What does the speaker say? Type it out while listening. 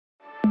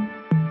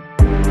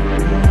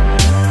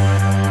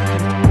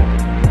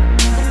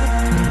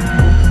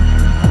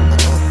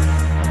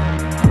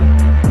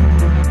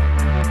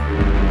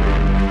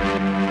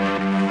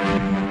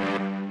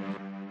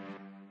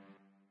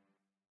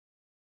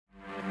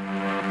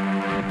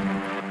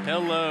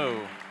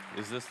Hello.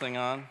 Is this thing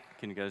on?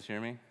 Can you guys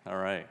hear me? All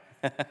right.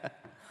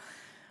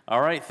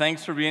 All right,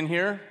 thanks for being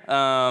here.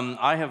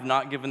 I have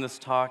not given this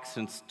talk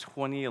since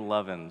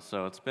 2011,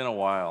 so it's been a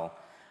while.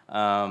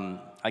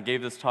 I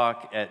gave this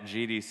talk at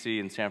GDC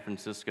in San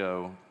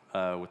Francisco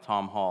with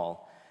Tom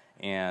Hall,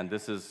 and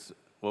this is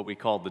what we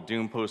called the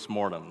Doom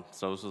postmortem.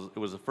 So it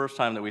was the first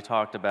time that we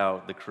talked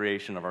about the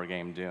creation of our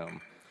game Doom.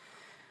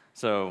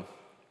 So,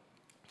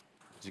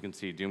 as you can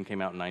see, Doom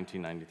came out in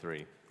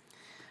 1993.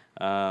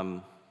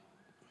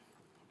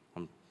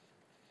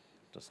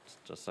 Just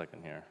a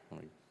second here.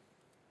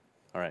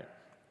 All right.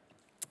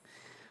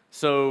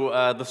 So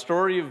the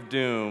story of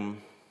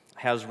Doom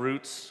has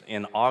roots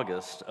in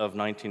August of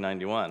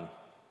 1991.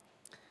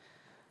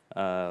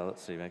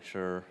 Let's see, make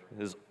sure.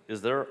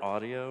 Is there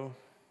audio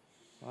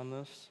on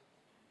this?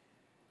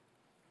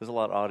 There's a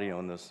lot of audio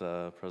in this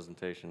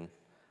presentation.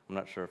 I'm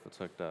not sure if it's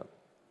hooked up.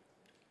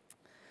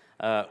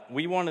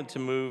 We wanted to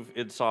move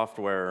id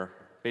Software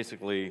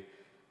basically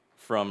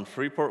from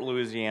Shreveport,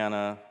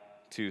 Louisiana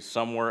to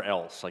somewhere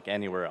else, like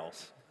anywhere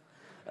else.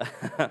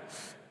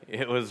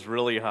 It was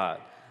really hot.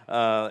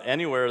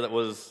 Anywhere that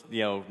was,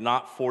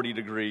 not 40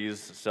 degrees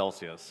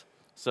Celsius.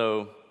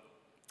 So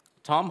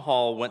Tom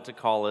Hall went to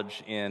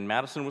college in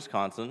Madison,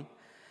 Wisconsin,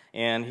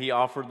 and he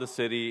offered the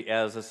city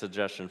as a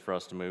suggestion for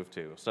us to move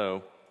to.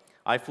 So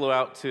I flew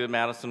out to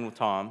Madison with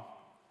Tom.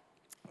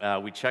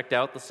 We checked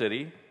out the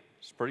city.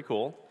 It's pretty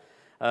cool.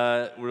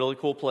 Really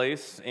cool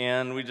place,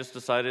 and we just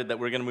decided that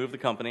we're going to move the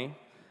company.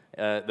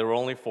 There were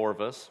only 4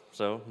 of us,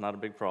 so not a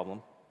big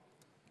problem.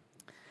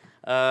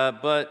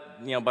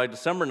 But by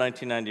December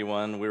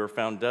 1991, we were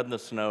found dead in the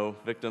snow,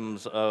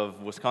 victims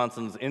of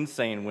Wisconsin's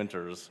insane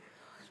winters.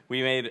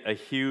 We made a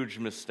huge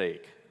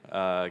mistake.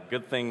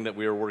 Good thing that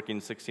we were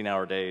working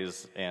 16-hour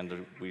days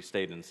and we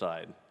stayed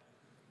inside.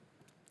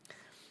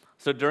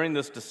 So during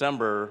this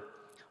December,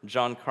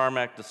 John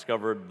Carmack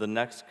discovered the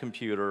next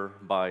computer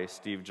by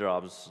Steve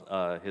Jobs,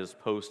 his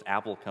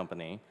post-Apple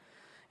company,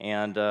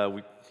 and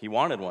he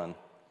wanted one.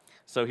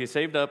 So he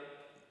saved up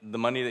the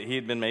money that he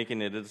had been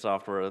making in id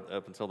Software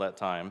up until that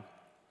time,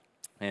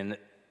 and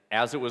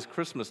as it was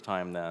Christmas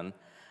time then,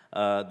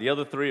 the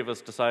other 3 of us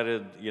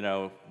decided,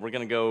 we're going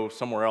to go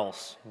somewhere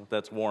else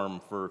that's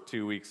warm for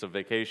 2 weeks of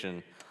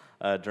vacation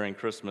during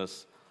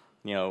Christmas,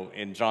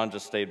 and John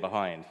just stayed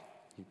behind.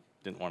 He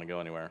didn't want to go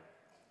anywhere.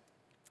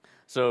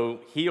 So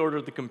he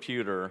ordered the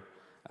computer,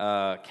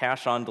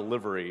 cash on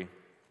delivery.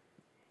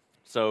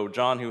 So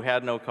John, who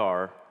had no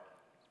car,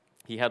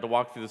 he had to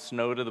walk through the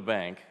snow to the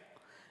bank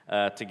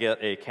to get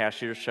a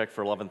cashier's check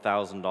for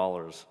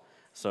 $11,000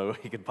 so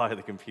he could buy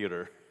the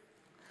computer.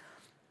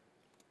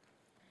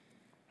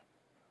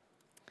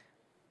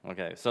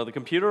 Okay, so the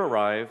computer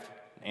arrived,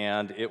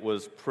 and it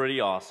was pretty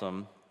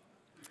awesome.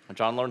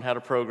 John learned how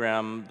to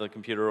program the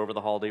computer over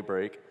the holiday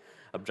break.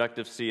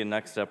 Objective-C and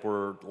Next Step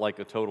were like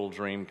a total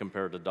dream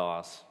compared to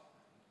DOS.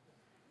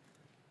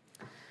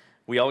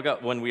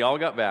 When we all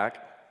got back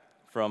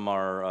from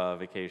our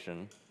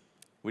vacation,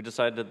 we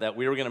decided that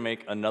we were going to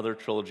make another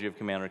trilogy of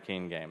Commander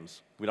Keen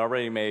games. We'd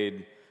already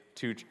made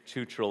two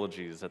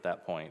trilogies at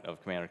that point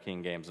of Commander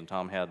Keen games, and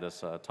Tom had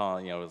this,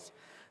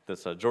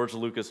 George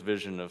Lucas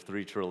vision of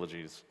 3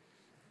 trilogies.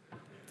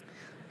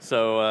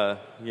 So,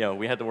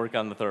 we had to work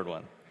on the 3rd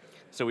one.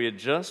 So we had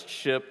just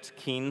shipped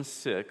Keen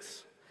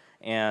 6,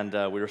 and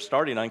we were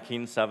starting on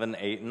Keen 7,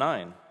 8, and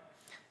 9.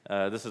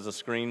 This is a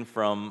screen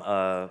from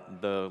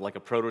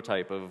a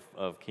prototype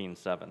of Keen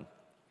 7.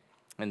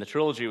 And the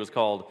trilogy was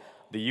called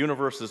The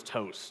Universe's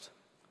Toast.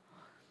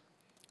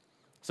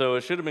 So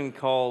it should have been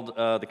called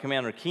the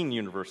Commander Keen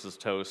Universe's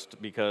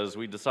Toast because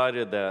we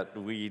decided that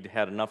we'd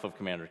had enough of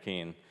Commander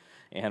Keen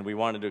and we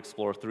wanted to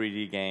explore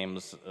 3D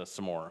games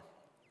some more.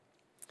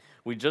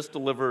 We just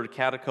delivered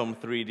Catacomb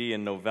 3D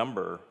in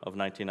November of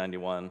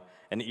 1991,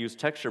 and it used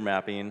texture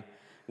mapping,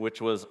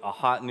 which was a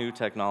hot new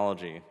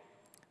technology.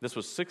 This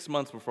was 6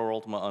 months before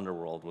Ultima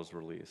Underworld was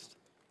released.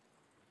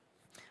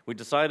 We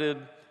decided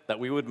that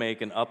we would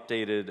make an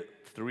updated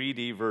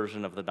 3D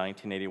version of the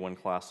 1981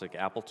 classic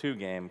Apple II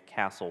game,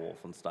 Castle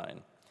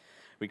Wolfenstein.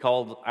 We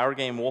called our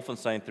game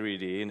Wolfenstein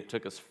 3D, and it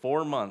took us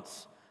 4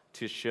 months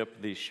to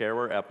ship the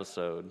shareware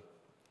episode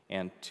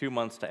and 2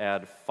 months to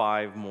add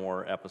 5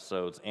 more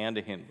episodes and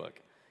a hint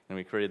book. And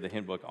we created the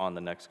hint book on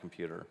the next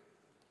computer.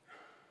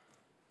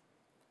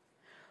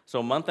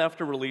 So a month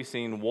after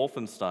releasing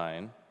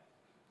Wolfenstein,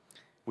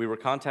 we were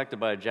contacted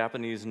by a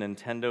Japanese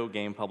Nintendo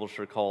game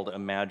publisher called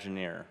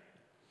Imagineer.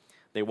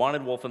 They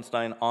wanted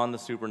Wolfenstein on the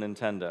Super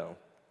Nintendo.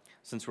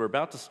 Since we're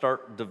about to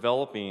start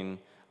developing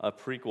a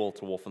prequel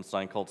to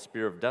Wolfenstein called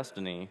Spear of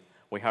Destiny,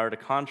 we hired a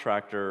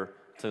contractor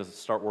to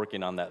start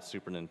working on that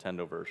Super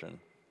Nintendo version.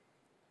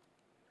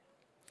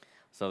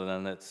 So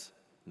then it's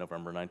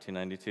November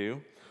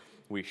 1992.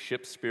 We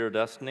ship Spear of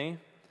Destiny,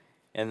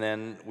 and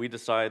then we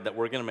decide that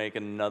we're going to make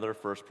another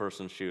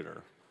first-person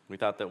shooter. We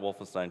thought that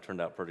Wolfenstein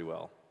turned out pretty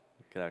well.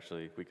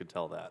 We could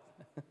tell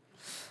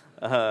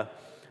that.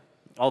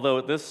 Although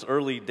at this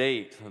early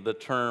date, the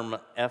term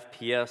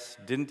FPS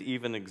didn't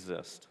even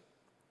exist.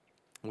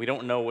 We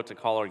don't know what to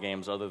call our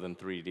games other than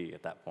 3D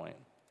at that point.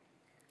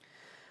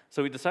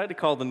 So we decided to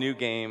call the new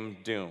game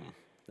Doom.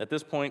 At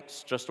this point,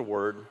 it's just a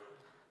word.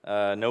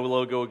 No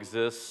logo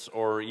exists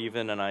or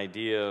even an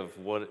idea of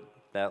what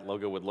that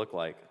logo would look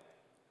like.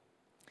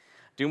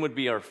 Doom would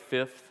be our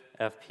 5th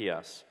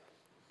FPS.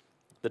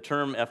 The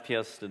term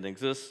FPS didn't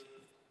exist.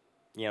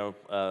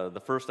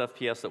 The first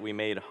FPS that we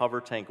made, Hover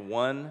Tank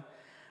 1,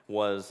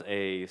 was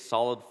a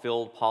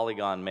solid-filled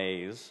polygon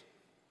maze.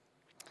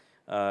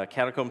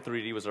 Catacomb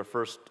 3D was our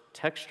first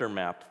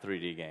texture-mapped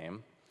 3D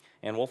game.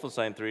 And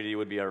Wolfenstein 3D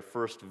would be our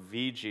first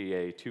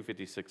VGA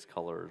 256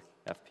 color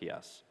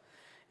FPS.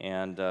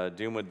 And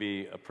Doom would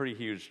be a pretty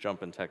huge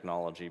jump in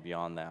technology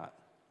beyond that.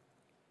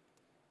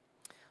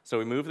 So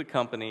we moved the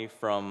company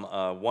from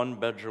a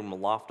one-bedroom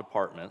loft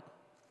apartment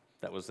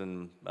that was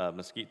in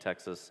Mesquite,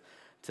 Texas,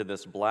 to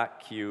this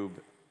black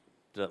cube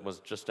that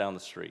was just down the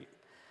street.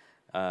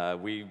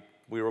 We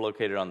were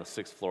located on the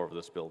 6th floor of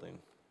this building.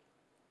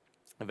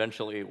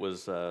 Eventually, it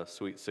was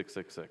Suite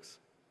 666.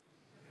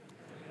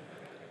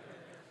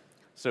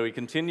 So we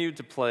continued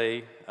to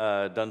play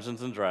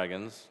Dungeons &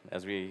 Dragons,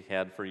 as we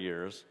had for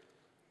years.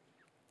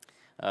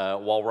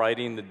 While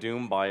writing the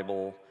Doom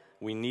Bible,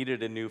 we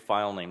needed a new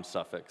file name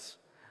suffix.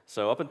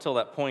 So up until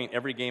that point,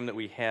 every game that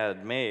we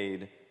had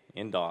made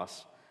in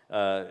DOS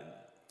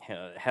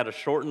had a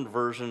shortened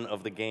version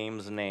of the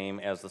game's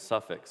name as the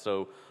suffix.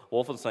 So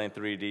Wolfenstein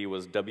 3D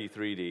was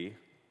W3D,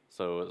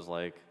 so it was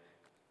like,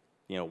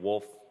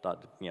 wolf.exe,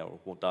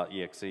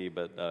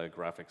 but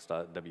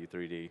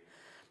graphics.w3d.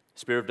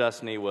 Spear of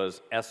Destiny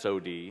was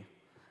SOD.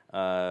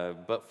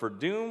 But for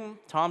Doom,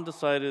 Tom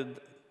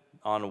decided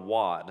on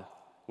WAD,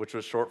 which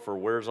was short for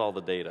Where's All the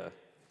Data?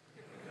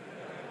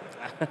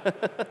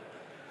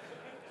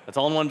 It's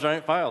all in one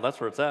giant file.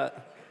 That's where it's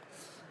at.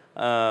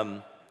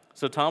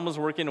 So Tom was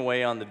working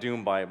away on the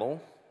Doom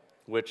Bible,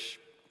 which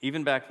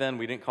even back then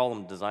we didn't call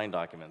them design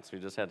documents. We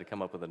just had to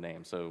come up with a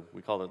name. So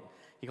he called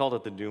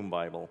it the Doom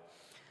Bible.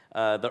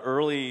 The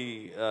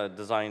early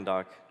design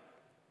doc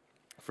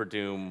for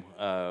Doom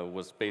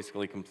was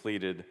basically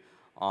completed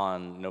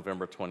on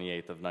November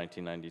 28th of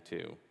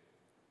 1992.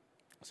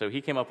 So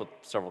he came up with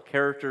several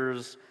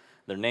characters,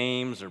 their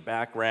names, their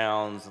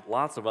backgrounds,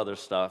 lots of other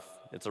stuff.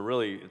 It's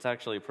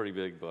actually a pretty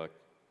big book.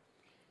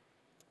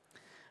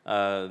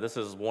 This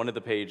is one of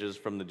the pages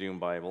from the Doom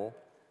Bible.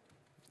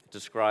 It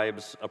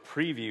describes a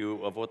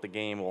preview of what the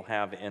game will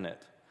have in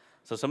it.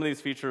 So some of these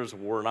features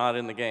were not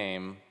in the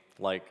game,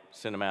 like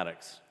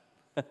cinematics.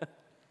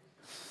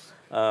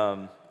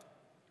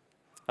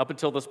 Up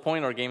until this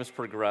point, our game has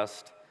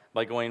progressed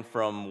by going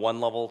from one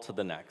level to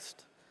the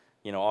next.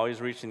 Always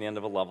reaching the end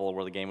of a level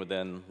where the game would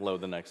then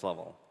load the next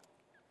level.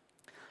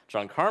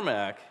 John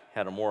Carmack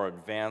had a more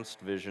advanced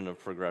vision of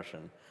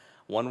progression,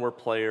 one where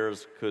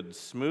players could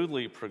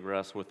smoothly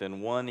progress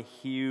within one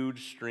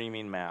huge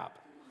streaming map,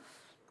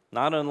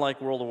 not unlike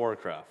World of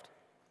Warcraft.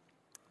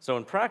 So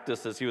in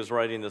practice, as he was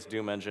writing this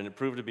Doom engine, it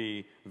proved to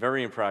be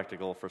very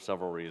impractical for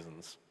several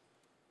reasons.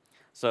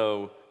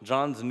 So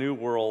John's new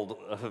world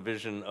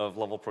vision of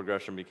level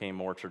progression became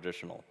more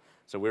traditional.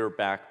 So we were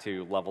back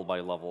to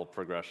level-by-level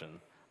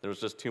progression. There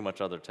was just too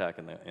much other tech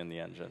in the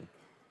engine.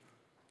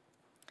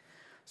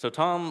 So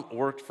Tom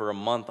worked for a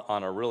month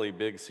on a really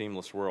big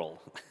seamless world,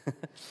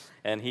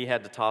 and he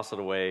had to toss it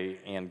away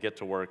and get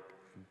to work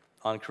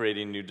on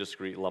creating new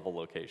discrete level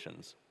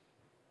locations.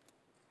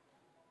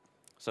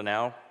 So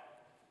now,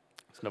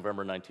 it's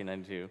November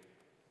 1992.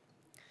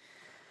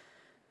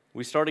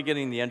 We started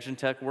getting the engine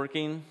tech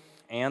working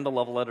and the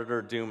level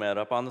editor DoomEd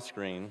up on the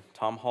screen.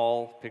 Tom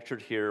Hall,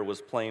 pictured here,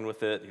 was playing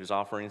with it. He was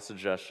offering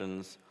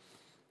suggestions.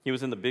 He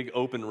was in the big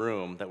open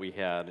room that we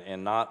had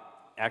and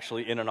not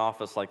actually in an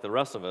office like the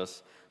rest of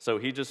us, so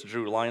he just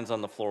drew lines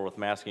on the floor with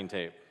masking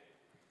tape.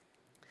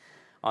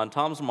 On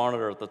Tom's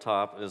monitor at the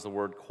top is the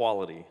word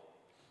quality,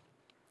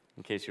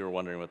 in case you were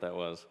wondering what that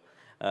was.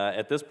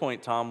 At this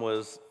point, Tom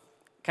was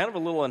kind of a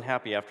little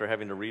unhappy after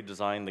having to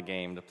redesign the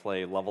game to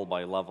play level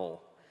by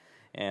level.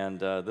 And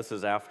this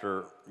is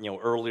after,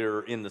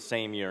 earlier in the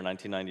same year,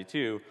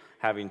 1992,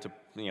 having to,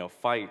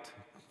 fight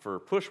for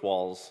push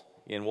walls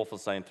in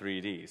Wolfenstein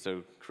 3D.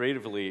 So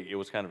creatively, it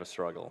was kind of a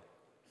struggle.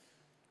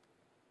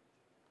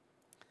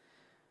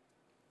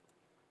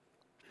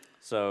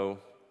 So,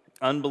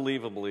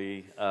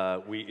 unbelievably,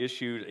 we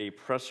issued a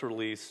press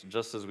release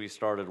just as we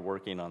started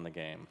working on the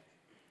game.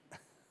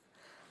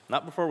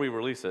 Not before we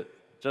release it,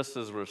 just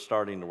as we're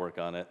starting to work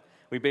on it.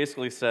 We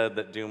basically said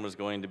that Doom was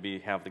going to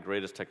have the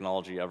greatest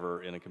technology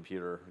ever in a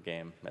computer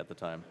game at the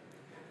time.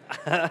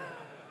 That's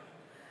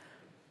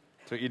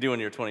what you do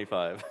when you're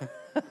 25.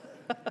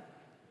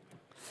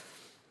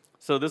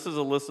 So this is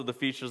a list of the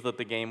features that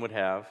the game would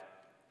have.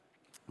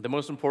 The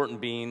most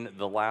important being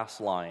the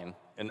last line,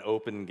 an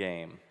open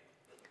game.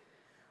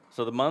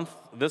 So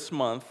this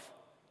month,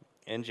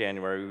 in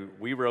January,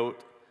 we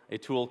wrote a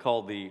tool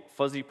called the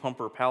Fuzzy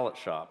Pumper Palette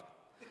Shop,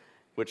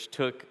 which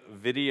took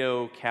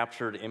video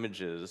captured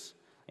images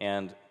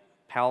and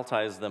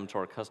palletized them to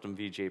our custom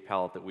VGA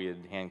palette that we had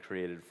hand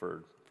created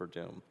for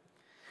Doom.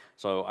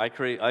 So I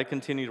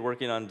continued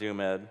working on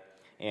DoomEd,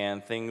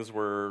 and things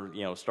were,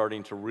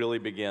 starting to really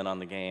begin on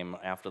the game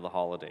after the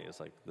holidays.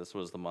 Like, this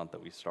was the month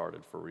that we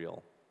started for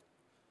real.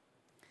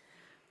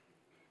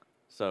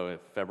 So,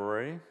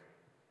 February.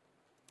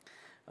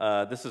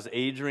 This is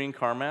Adrian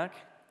Carmack.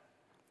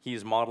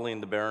 He's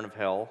modeling the Baron of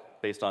Hell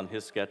based on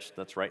his sketch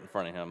that's right in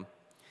front of him.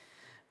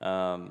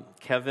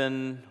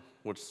 Kevin,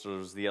 which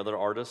was the other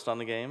artist on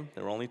the game,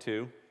 there were only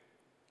two.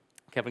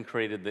 Kevin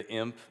created the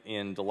Imp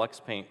in Deluxe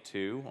Paint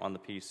 2 on the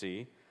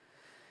PC.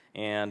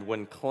 And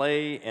when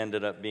clay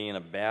ended up being a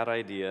bad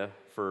idea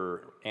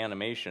for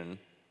animation,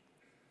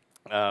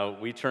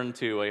 we turned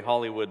to a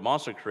Hollywood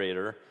monster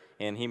creator,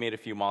 and he made a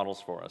few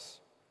models for us.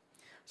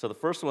 So the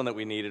first one that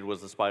we needed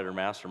was the Spider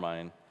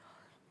Mastermind.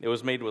 It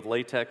was made with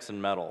latex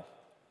and metal,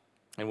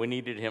 and we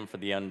needed him for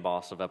the end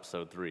boss of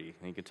episode 3.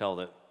 And you could tell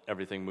that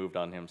everything moved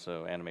on him,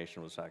 so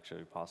animation was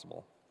actually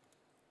possible.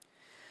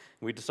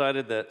 We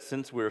decided that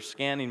since we were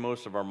scanning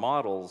most of our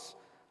models,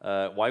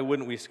 why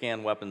wouldn't we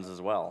scan weapons as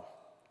well?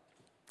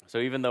 So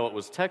even though it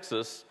was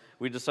Texas,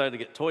 we decided to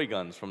get toy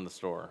guns from the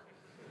store.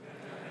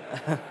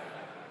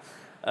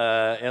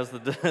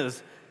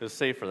 It was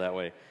safer that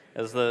way.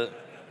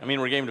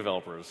 We're game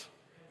developers.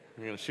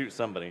 We're going to shoot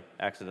somebody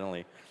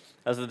accidentally.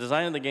 As the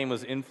design of the game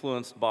was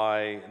influenced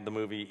by the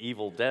movie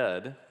Evil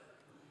Dead,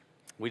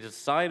 we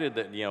decided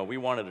that we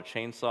wanted a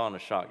chainsaw and a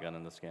shotgun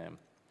in this game.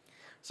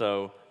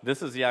 So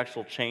this is the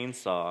actual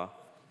chainsaw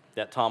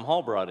that Tom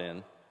Hall brought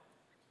in.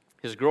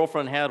 His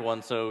girlfriend had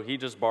one, so he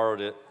just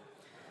borrowed it.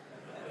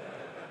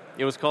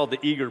 It was called the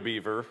Eager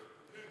Beaver,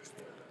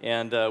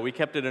 and we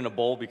kept it in a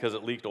bowl because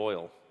it leaked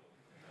oil.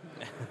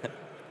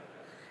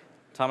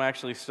 Tom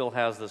actually still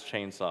has this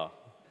chainsaw.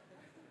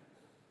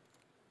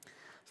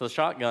 So the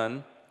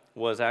shotgun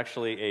was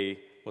actually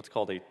what's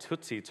called a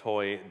Tootsie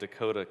Toy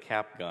Dakota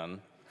cap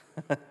gun.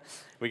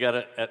 We got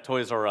it at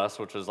Toys R Us,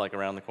 which was like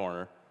around the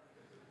corner.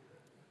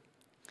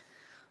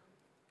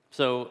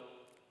 So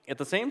at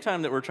the same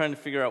time that we're trying to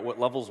figure out what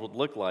levels would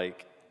look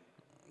like,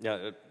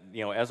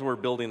 as we're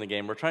building the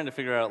game, we're trying to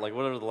figure out what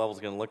are the levels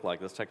going to look like.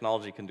 This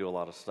technology can do a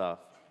lot of stuff.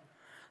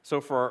 So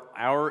for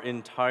our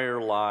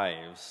entire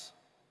lives,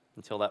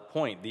 until that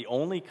point, the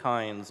only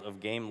kinds of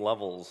game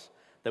levels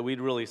that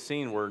we'd really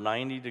seen were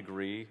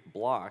 90-degree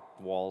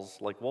block walls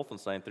like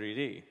Wolfenstein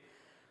 3D.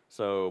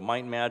 So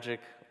Might and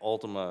Magic,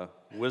 Ultima,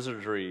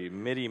 Wizardry,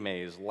 MIDI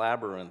Maze,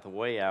 Labyrinth,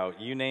 Way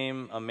Out, you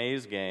name a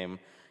maze game,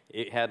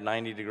 it had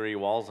 90-degree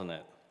walls in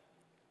it.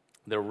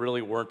 There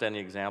really weren't any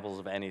examples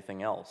of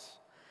anything else.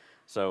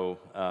 So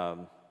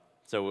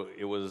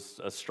it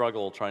was a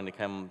struggle trying to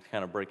kind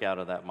of break out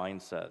of that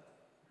mindset.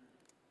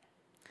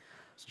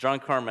 So John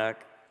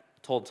Carmack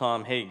told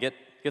Tom, hey, get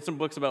some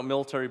books about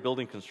military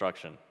building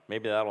construction.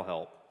 Maybe that'll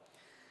help.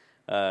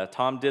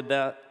 Tom did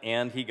that,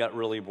 and he got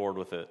really bored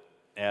with it,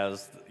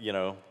 as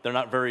they're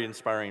not very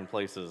inspiring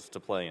places to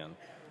play in.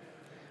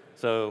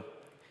 So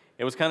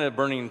it was kind of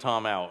burning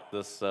Tom out,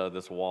 this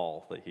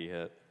wall that he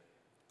hit.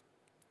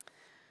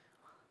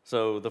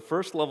 So the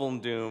first level in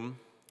Doom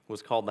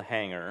was called the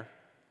Hangar,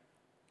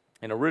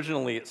 and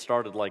originally it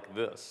started like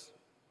this.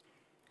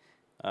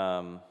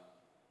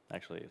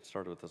 Actually, it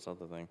started with this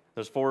other thing.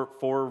 There's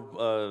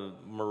four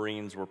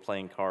Marines were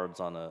playing cards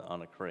on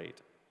a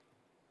crate.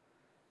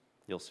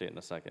 You'll see it in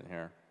a second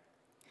here.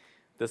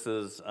 This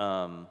is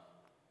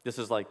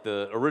like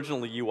the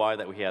original UI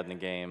that we had in the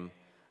game,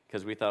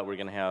 because we thought we were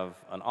going to have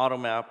an auto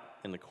map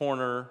in the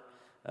corner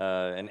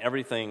and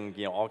everything,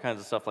 all kinds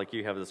of stuff like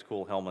you have this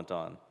cool helmet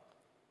on.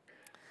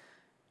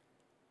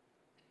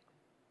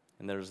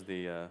 And there's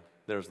the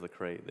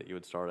crate that you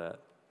would start at.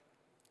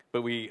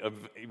 But we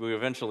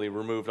eventually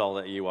removed all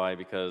that UI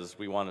because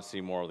we want to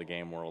see more of the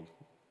game world,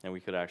 and we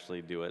could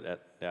actually do it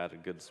at a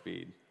good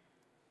speed.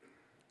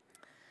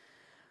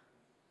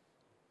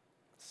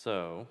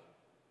 So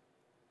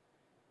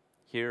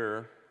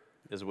here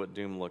is what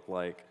Doom looked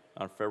like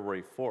on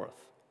February 4th,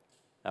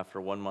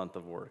 after 1 month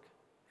of work.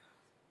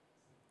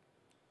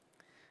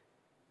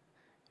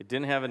 It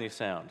didn't have any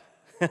sound.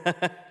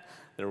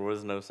 There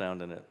was no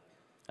sound in it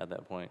at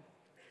that point.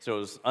 So it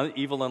was,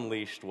 Evil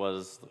Unleashed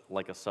was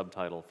like a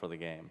subtitle for the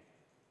game.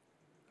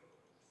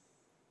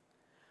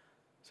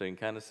 So you can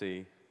kind of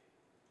see,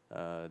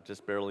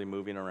 just barely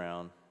moving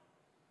around.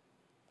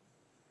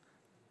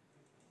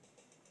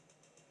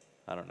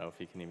 I don't know if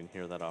you can even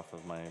hear that off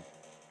of my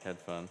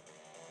headphone.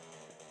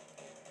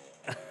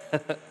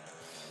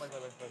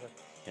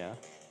 Yeah?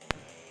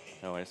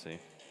 Oh, I see.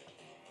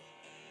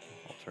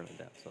 I'll turn it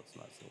down so it's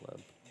not so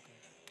loud.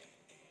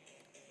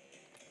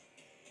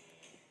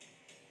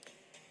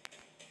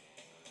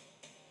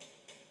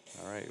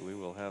 All right, we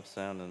will have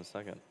sound in a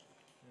second.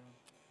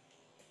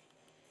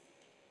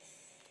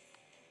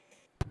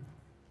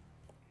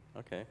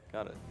 Okay,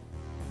 got it.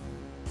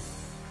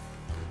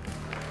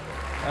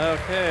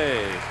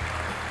 Okay.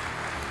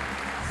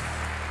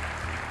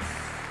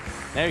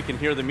 Now you can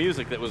hear the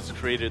music that was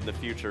created in the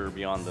future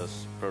beyond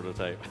this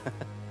prototype.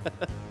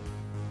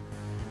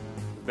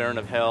 Baron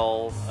of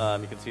Hell,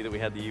 you can see that we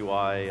had the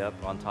UI up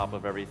on top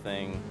of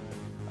everything.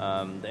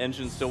 The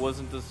engine still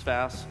wasn't as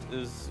fast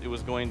as it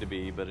was going to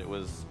be, but it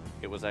was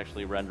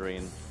actually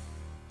rendering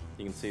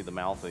You can see the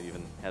mouth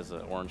even has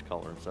an orange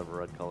color instead of a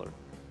red color.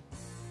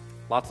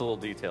 Lots of little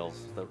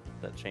details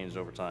that changed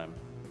over time.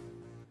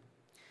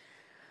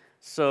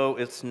 So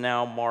it's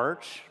now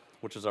March,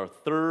 which is our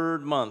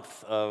third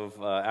month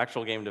of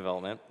actual game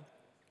development.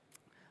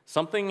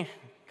 Something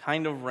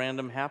kind of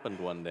random happened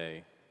one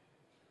day.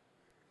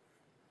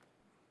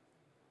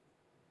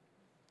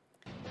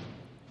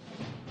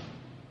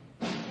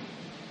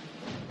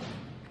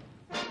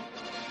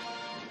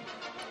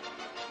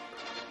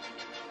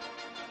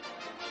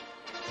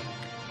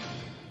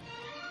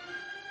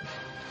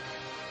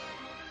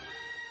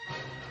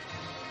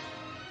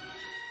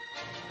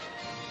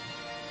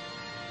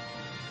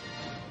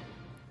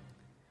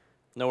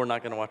 No, we're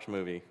not going to watch a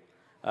movie.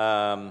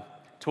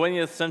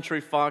 20th Century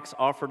Fox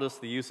offered us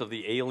the use of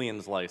the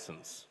Aliens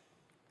license.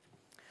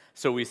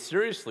 So we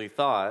seriously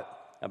thought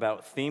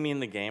about theming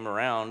the game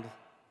around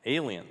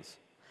aliens,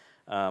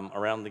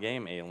 around the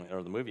game Alien,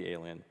 or the movie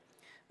Alien.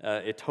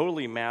 It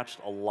totally matched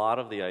a lot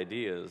of the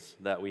ideas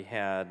that we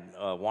had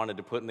wanted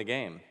to put in the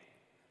game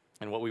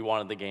and what we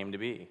wanted the game to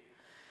be.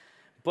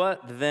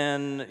 But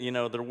then, you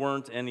know, there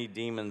weren't any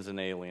demons in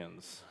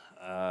Aliens.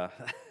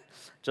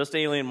 Just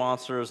alien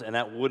monsters, and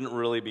that wouldn't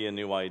really be a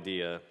new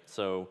idea.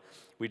 So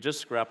we just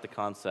scrapped the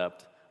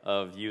concept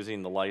of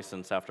using the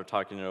license after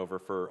talking it over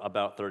for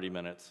about 30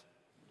 minutes.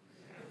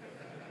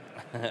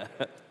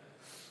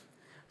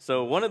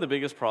 So one of the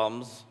biggest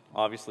problems,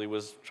 obviously,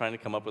 was trying to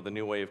come up with a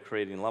new way of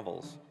creating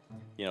levels,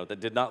 you know, that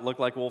did not look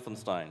like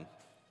Wolfenstein.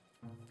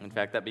 In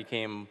fact, that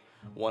became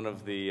one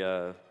of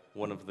the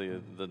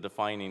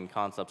defining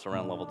concepts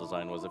around level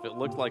design was if it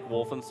looked like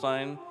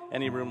Wolfenstein,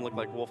 any room looked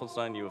like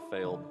Wolfenstein, you have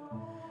failed.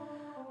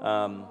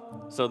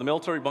 So the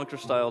military bunker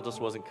style just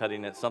wasn't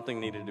cutting it. Something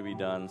needed to be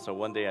done. So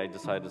one day I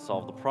decided to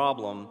solve the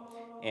problem,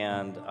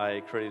 and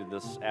I created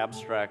this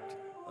abstract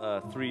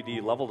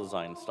 3D level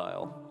design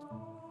style.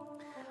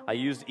 I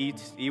used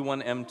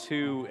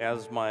E1M2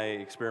 as my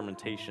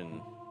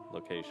experimentation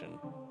location.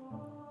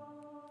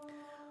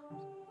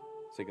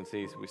 So you can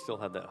see we still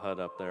had that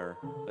HUD up there,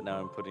 but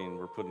now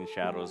we're putting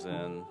shadows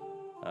in.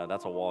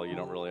 That's a wall you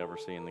don't really ever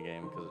see in the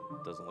game because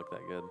it doesn't look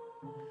that good.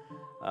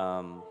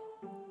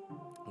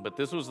 But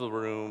this was the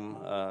room,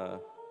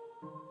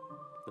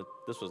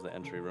 this was the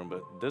entry room,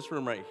 but this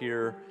room right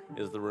here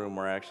is the room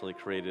where I actually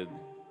created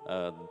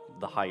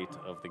the height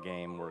of the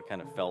game, where it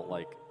kind of felt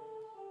like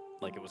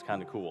it was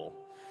kind of cool.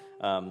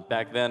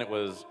 Back then it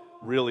was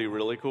really,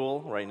 really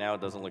cool. Right now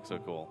it doesn't look so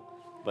cool,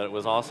 but it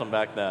was awesome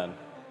back then.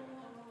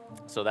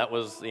 So that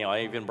was, you know,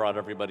 I even brought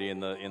everybody in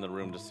the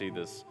room to see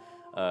this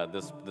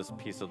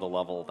piece of the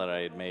level that I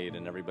had made,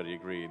 and everybody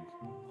agreed,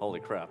 holy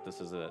crap, this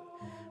is it.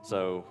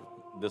 So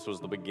this was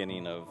the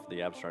beginning of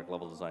the abstract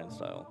level design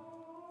style.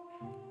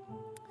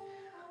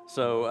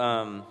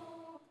 So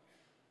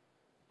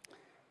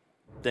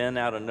then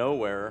out of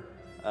nowhere,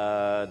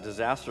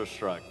 disaster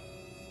struck.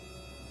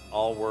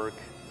 All work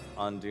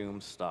on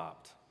Doom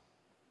stopped.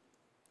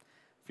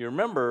 If you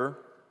remember,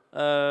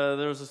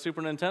 there was a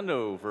Super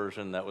Nintendo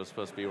version that was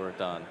supposed to be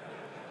worked on.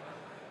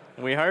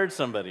 And we hired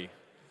somebody,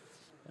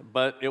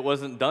 but it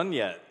wasn't done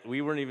yet.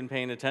 We weren't even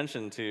paying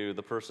attention to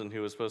the person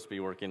who was supposed to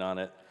be working on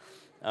it.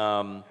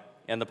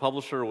 And the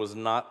publisher was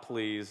not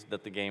pleased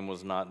that the game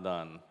was not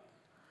done.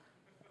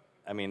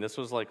 I mean, this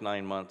was like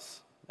 9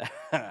 months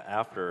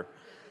after.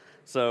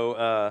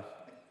 So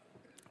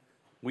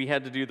we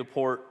had to do the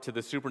port to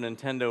the Super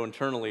Nintendo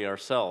internally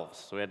ourselves.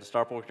 So we had to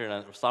stop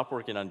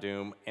working on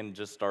Doom and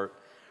just start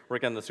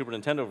working on the Super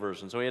Nintendo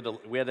version. So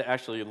we had to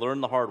actually learn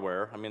the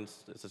hardware. I mean,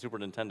 it's a Super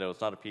Nintendo,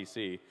 it's not a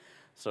PC.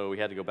 So we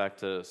had to go back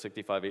to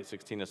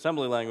 65.816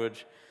 assembly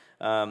language.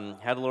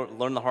 Had to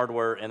learn the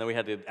hardware, and then we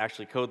had to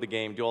actually code the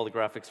game, do all the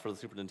graphics for the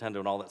Super Nintendo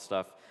and all that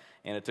stuff,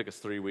 and it took us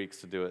 3 weeks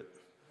to do it.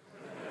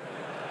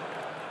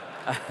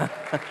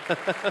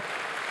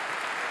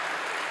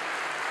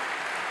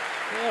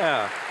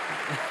 Yeah.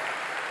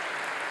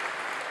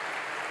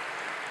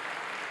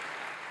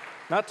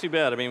 Not too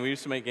bad. I mean, we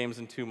used to make games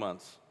in 2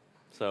 months,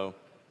 so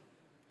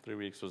 3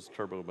 weeks was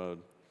turbo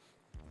mode.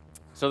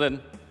 So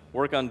then,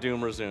 work on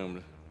Doom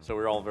resumed. So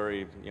we were all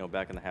very, you know,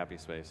 back in the happy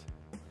space.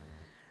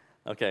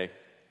 Okay,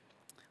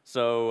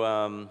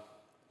 so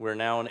we're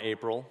now in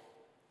April.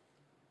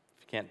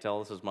 If you can't tell,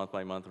 this is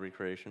month-by-month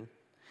recreation.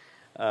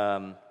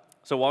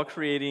 So while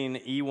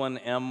creating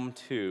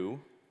E1M2,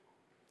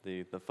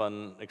 the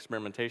fun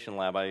experimentation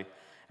lab, I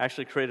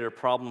actually created a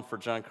problem for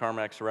John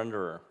Carmack's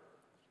renderer.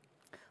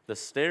 The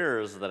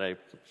stairs that I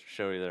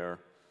show you there,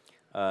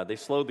 they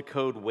slowed the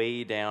code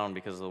way down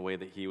because of the way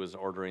that he was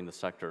ordering the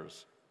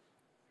sectors.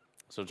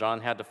 So John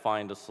had to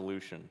find a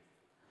solution.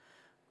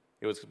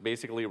 It was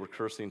basically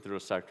recursing through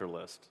a sector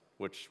list,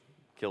 which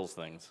kills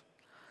things.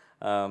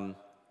 So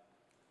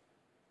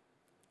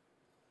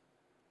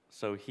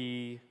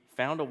he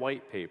found a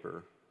white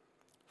paper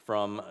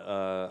from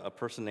a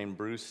person named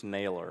Bruce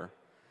Naylor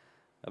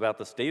about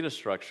this data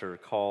structure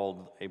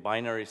called a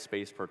binary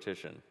space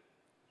partition.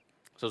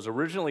 So it was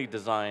originally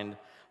designed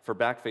for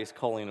backface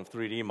culling of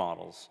 3D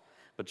models,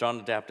 but John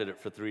adapted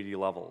it for 3D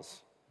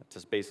levels.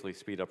 to basically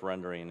speed up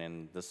rendering,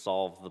 and this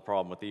solved the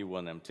problem with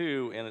E1,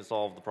 M2, and it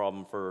solved the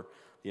problem for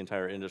the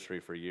entire industry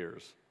for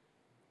years.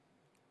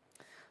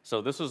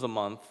 So this was the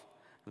month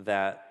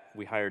that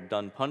we hired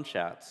Dun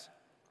Punchats,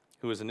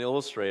 who is an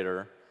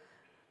illustrator,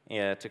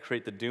 to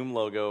create the Doom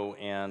logo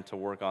and to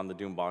work on the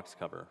Doom box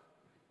cover.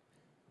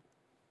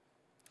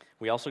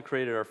 We also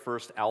created our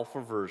first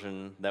alpha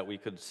version that we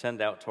could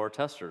send out to our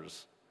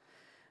testers.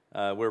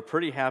 We were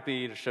pretty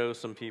happy to show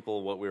some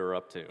people what we were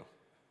up to.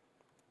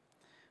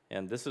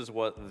 And this is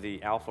what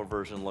the alpha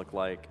version looked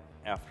like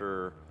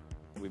after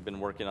we've been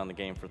working on the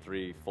game for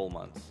 3 full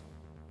months.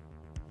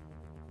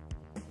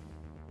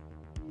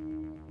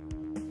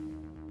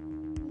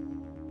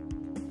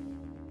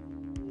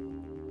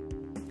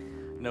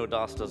 No,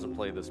 DOS doesn't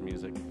play this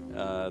music.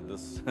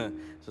 This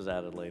is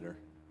added later.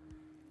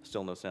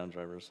 Still no sound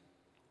drivers.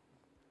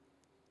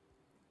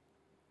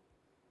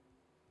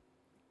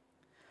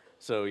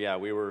 So yeah,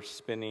 we were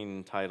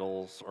spinning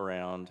titles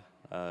around,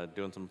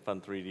 doing some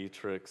fun 3D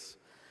tricks.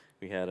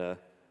 We had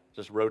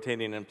just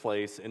rotating in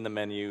place in the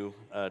menu,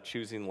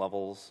 choosing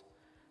levels.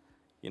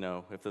 You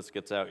know, if this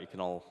gets out, you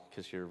can all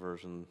kiss your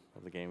version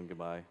of the game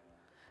goodbye.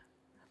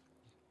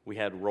 We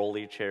had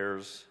rolly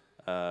chairs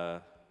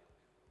that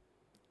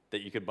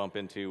you could bump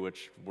into,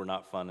 which were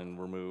not fun and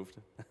were moved.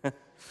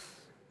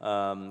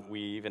 We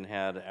even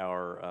had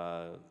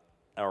our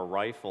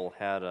rifle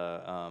had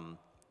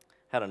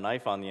a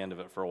knife on the end of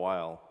it for a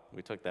while.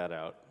 We took that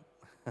out.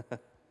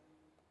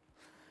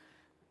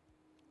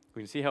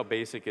 We can see how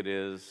basic it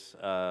is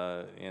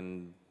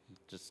and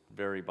just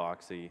very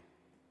boxy.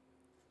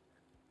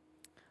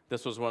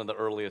 This was one of the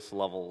earliest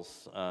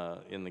levels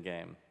in the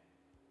game.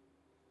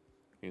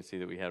 You can see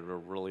that we had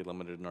really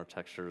limited in our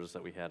textures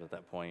that we had at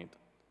that point.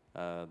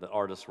 The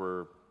artists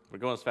were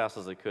going as fast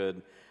as they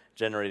could,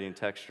 generating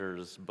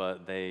textures,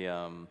 but they,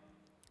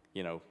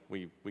 you know,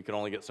 we could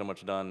only get so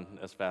much done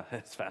as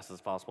fast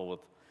as possible with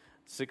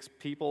 6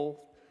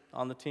 people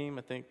on the team,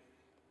 I think.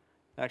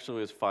 Actually,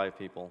 it was 5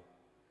 people.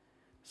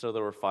 So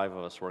there were 5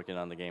 of us working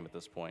on the game at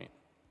this point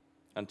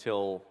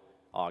until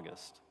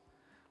August.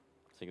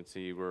 So you can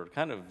see we're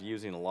kind of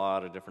using a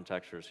lot of different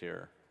textures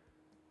here.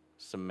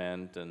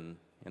 Cement and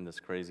this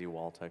crazy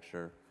wall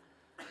texture.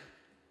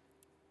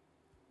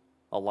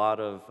 A lot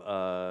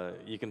of,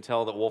 you can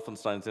tell that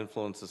Wolfenstein's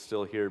influence is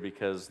still here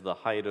because the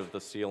height of the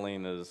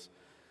ceiling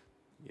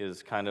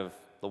is kind of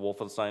the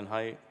Wolfenstein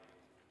height.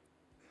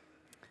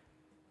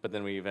 But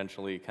then we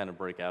eventually kind of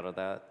break out of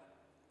that.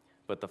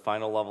 But the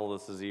final level,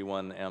 this is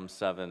E1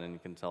 M7, and you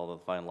can tell the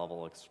final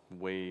level looks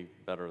way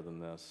better than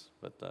this.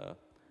 But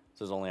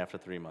this is only after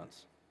 3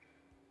 months.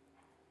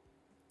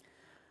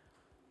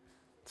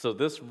 So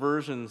this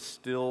version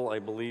still, I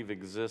believe,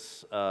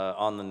 exists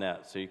on the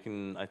net. So you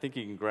can, I think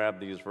you can grab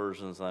these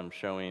versions that I'm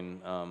showing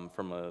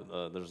from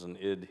there's an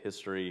id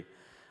history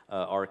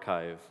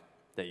archive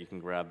that you can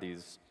grab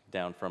these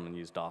down from and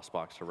use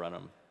DOSBox to run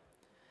them.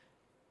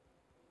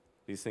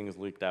 These things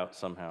leaked out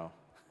somehow.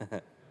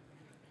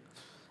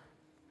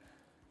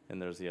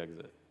 And there's the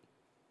exit.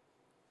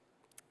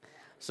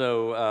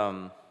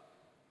 So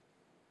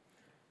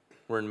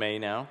we're in May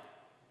now.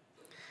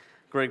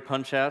 Greg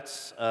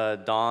Punchat's,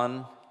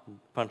 Don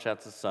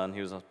Punchat's son,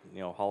 he was a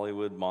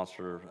Hollywood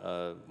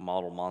monster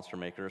model monster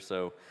maker.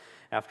 So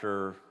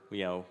after we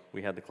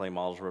had the clay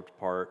models ripped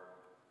apart,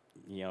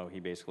 he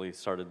basically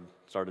started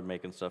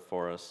making stuff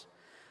for us.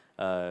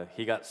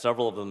 He got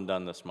several of them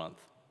done this month.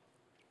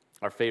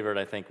 Our favorite,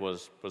 I think,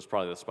 was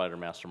probably the Spider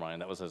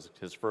Mastermind. That was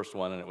his first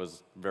one, and it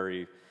was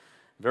very,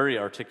 very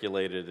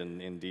articulated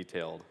and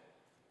detailed.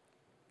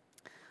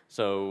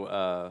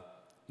 So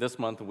this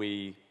month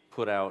we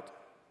put out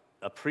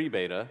a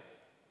pre-beta.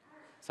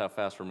 That's how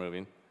fast we're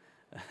moving.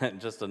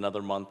 Just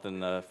another month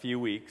and a few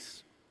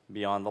weeks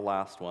beyond the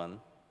last one.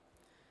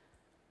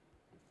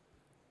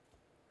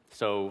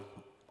 So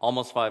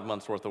almost 5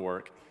 months worth of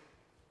work.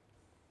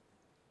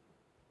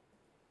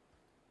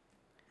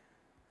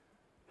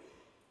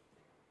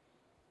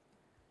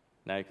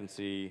 Now you can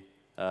see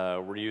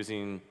we're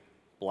using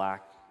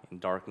black and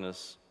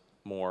darkness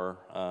more.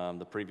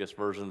 The previous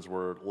versions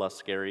were less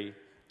scary.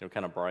 They were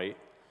kind of bright.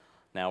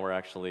 Now we're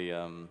actually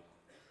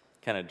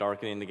kind of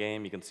darkening the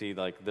game. You can see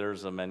like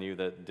there's a menu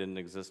that didn't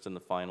exist in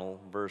the final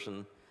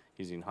version,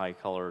 using high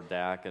color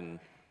DAC and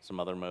some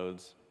other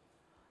modes.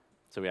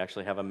 So we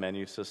actually have a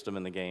menu system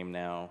in the game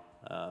now.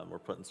 We're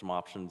putting some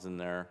options in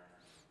there.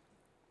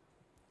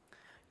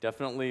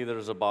 Definitely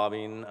there's a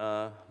bobbing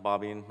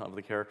of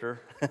the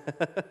character.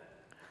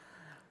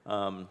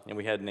 And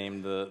we had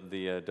named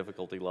the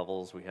difficulty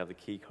levels. We have the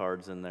key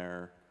cards in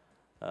there.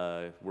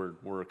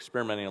 We're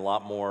experimenting a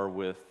lot more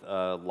with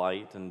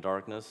light and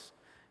darkness.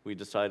 We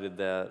decided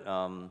that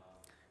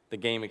the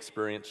game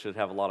experience should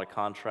have a lot of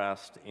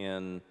contrast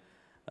in,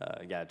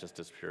 yeah, it just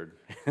disappeared.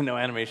 No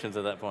animations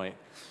at that point.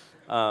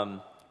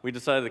 We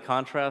decided the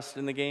contrast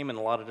in the game in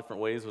a lot of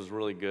different ways was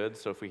really good.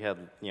 So if we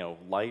had,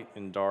 light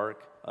and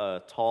dark,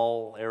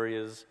 tall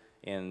areas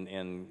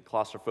and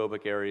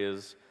claustrophobic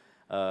areas,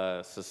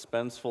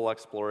 suspenseful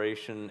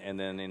exploration, and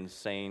then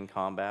insane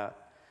combat,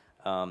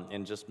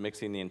 and just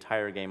mixing the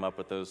entire game up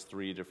with those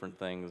 3 different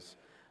things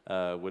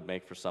would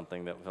make for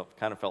something that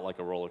kind of felt like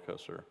a roller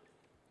coaster.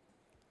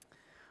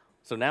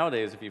 So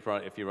nowadays,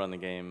 if you run the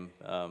game,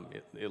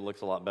 it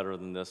looks a lot better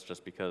than this,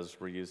 just because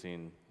we're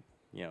using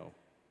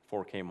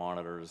 4K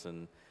monitors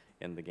and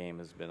the game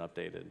has been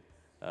updated.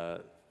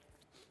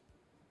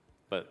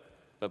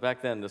 But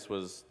back then, this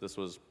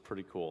was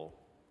pretty cool.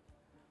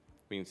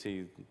 We can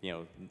see,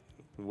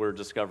 we're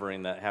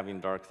discovering that having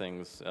dark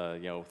things,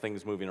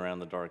 things moving around in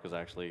the dark is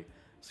actually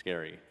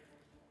scary.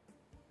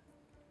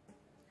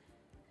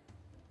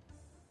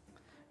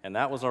 And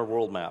that was our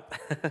world map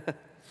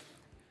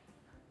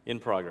in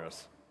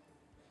progress.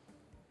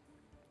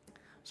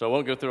 So I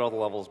won't go through all the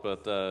levels,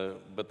 but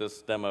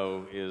this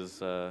demo is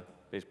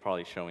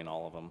probably showing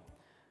all of them.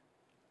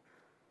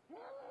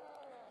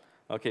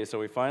 Okay, so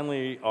we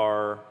finally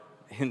are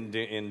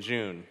in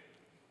June,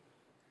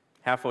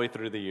 halfway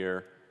through the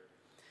year.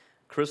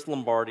 Chris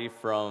Lombardi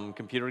from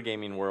Computer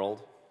Gaming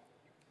World,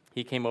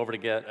 he came over to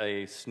get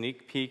a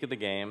sneak peek of the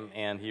game,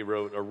 and he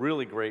wrote a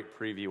really great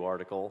preview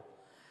article.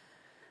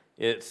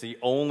 It's the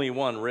only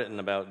one written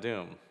about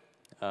Doom.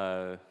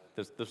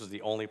 This was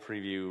the only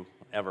preview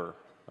ever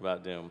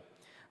about Doom.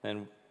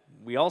 And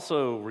we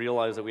also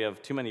realized that we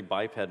have too many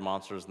biped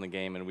monsters in the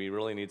game, and we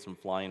really need some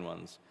flying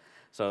ones.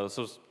 So this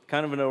was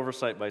kind of an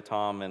oversight by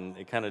Tom, and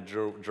it kind of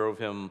drove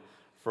him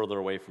further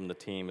away from the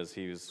team as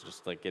he was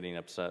just like getting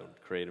upset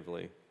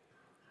creatively.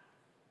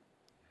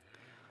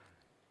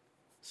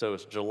 So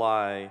it's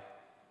July,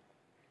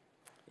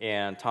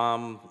 and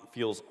Tom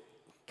feels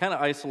kind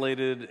of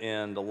isolated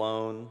and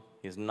alone.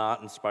 He's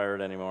not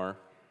inspired anymore.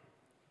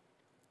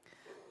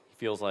 He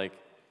feels like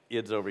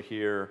id's over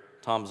here,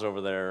 Tom's over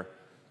there,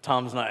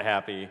 Tom's not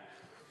happy.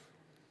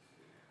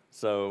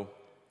 So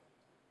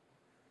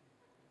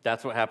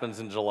that's what happens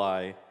in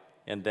July.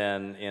 And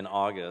then in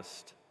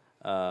August,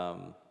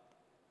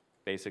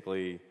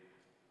 basically,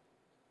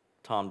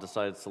 Tom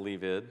decides to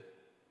leave id.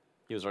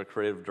 He was our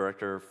creative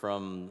director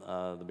from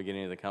the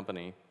beginning of the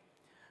company.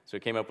 So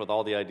he came up with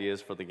all the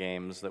ideas for the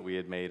games that we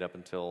had made up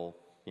until,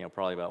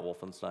 probably about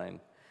Wolfenstein.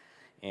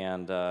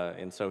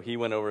 And so he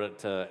went over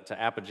to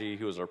Apogee,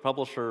 who was our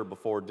publisher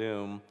before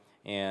Doom,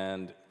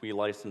 and we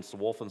licensed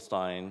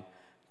Wolfenstein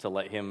to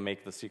let him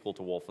make the sequel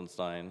to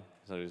Wolfenstein.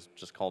 So he was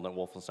just calling it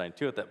Wolfenstein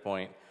 2 at that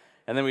point.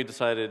 And then we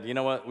decided, you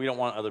know what, we don't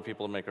want other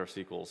people to make our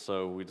sequels.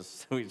 So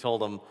we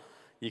told him,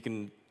 you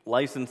can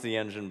license the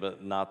engine,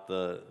 but not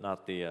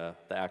the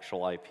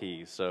actual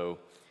IP. So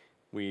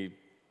we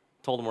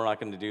told him we're not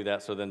going to do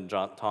that. So then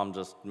Tom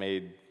just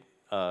made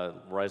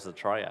Rise of the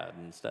Triad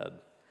instead,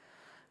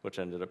 which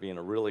ended up being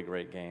a really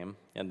great game.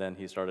 And then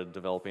he started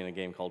developing a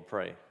game called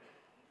Prey.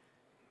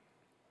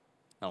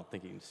 I don't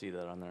think you can see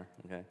that on there.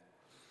 Okay.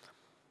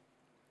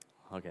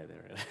 Okay,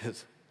 there it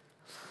is.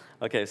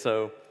 Okay,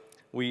 so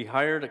we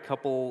hired a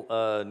couple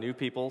new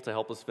people to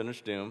help us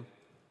finish Doom.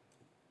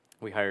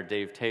 We hired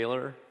Dave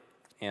Taylor,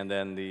 and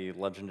then the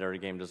legendary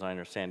game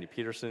designer Sandy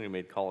Peterson, who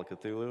made Call of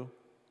Cthulhu.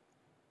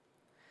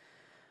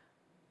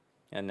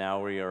 And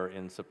now we are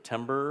in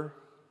September,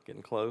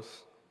 getting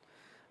close.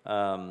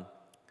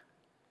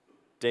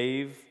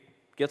 Dave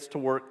gets to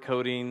work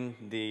coding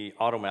the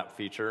automap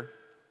feature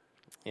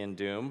in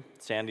Doom.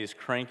 Sandy's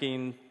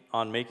cranking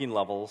on making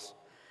levels.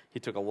 He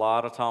took a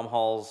lot of Tom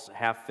Hall's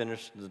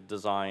half-finished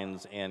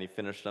designs, and he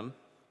finished them.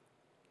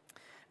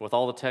 With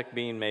all the tech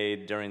being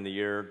made during the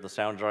year, the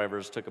sound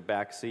drivers took a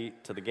back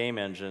seat to the game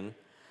engine.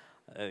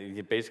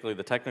 Basically,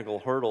 the technical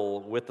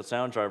hurdle with the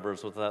sound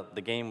drivers was that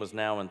the game was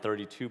now in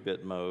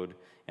 32-bit mode,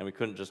 and we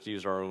couldn't just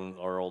use our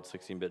old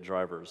 16-bit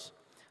drivers.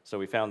 So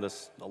we found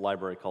this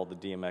library called the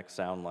DMX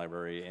Sound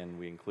Library, and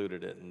we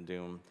included it in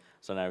Doom.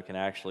 So now we can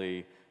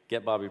actually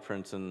get Bobby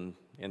Princeton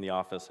in the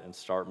office and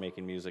start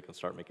making music and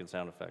start making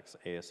sound effects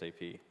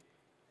ASAP.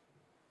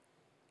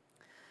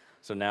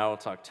 So now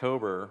it's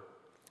October,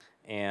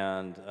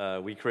 and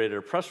we created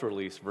a press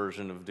release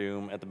version of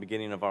Doom at the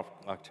beginning of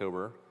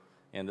October,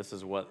 and this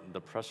is what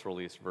the press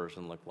release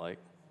version looked like.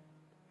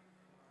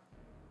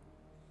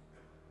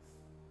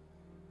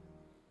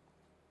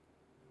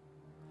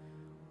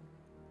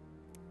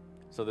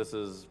 So this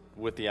is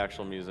with the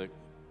actual music.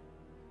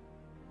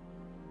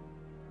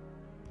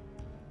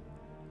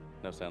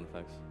 No sound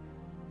effects.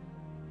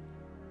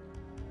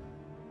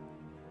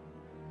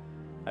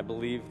 I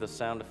believe the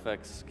sound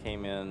effects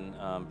came in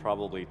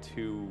probably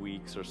 2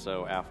 weeks or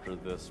so after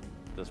this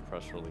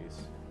press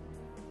release.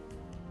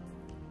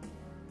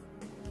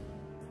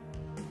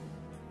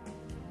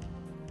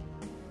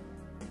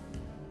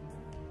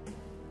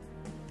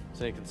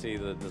 So you can see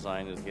the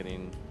design is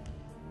getting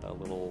a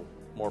little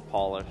more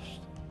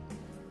polished.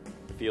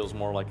 It feels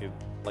more like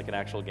an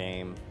actual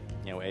game.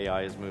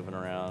 AI is moving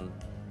around.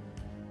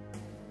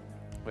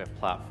 We have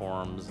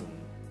platforms and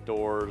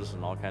doors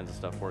and all kinds of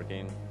stuff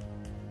working.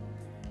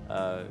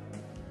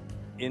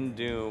 In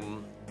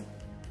Doom,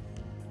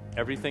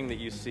 everything that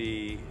you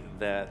see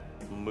that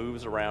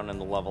moves around in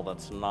the level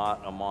that's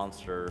not a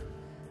monster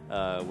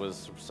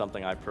was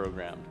something I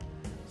programmed.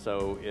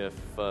 So if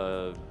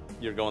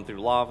you're going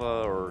through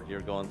lava or you're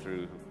going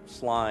through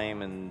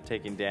slime and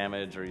taking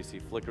damage, or you see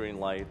flickering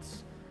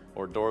lights,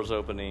 or doors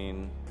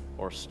opening,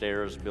 or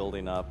stairs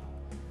building up,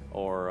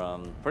 or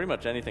pretty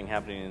much anything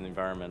happening in the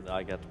environment,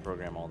 I get to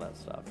program all that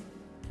stuff.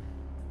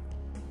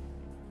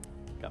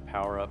 Got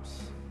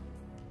power-ups.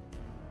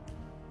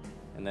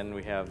 And then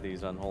we have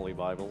these unholy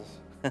Bibles.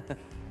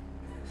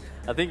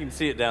 I think you can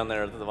see it down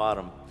there at the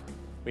bottom.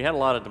 We had a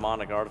lot of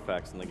demonic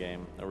artifacts in the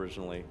game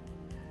originally.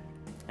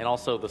 And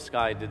also the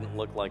sky didn't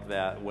look like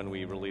that when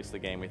we released the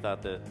game. We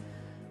thought that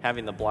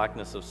having the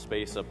blackness of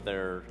space up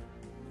there,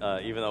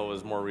 even though it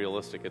was more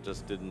realistic, it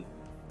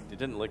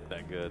didn't look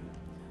that good.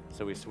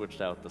 So we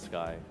switched out the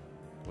sky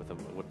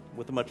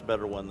with a much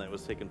better one that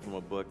was taken from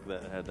a book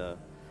that had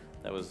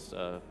that was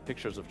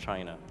pictures of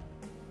China.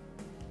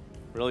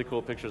 Really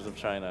cool pictures of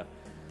China.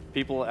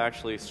 People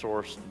actually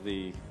sourced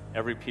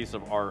every piece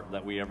of art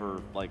that we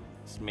ever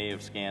may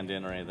have scanned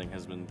in or anything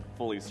has been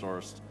fully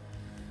sourced,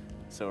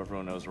 so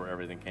everyone knows where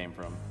everything came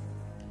from.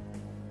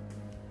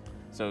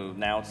 So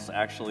now it's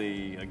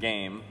actually a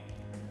game.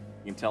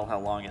 You can tell how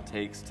long it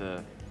takes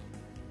to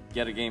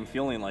get a game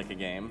feeling like a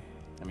game.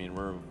 I mean,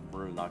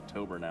 we're in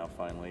October now,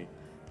 finally.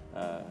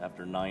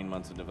 After 9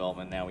 months of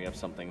development, now we have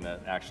something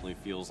that actually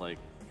feels like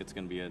it's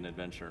going to be an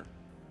adventure.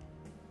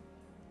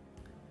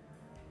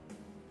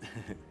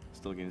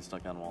 Still getting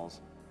stuck on walls.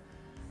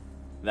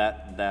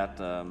 That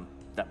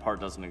part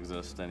doesn't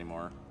exist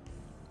anymore.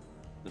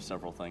 There's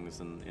several things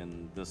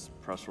in this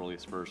press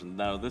release version.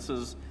 Now, this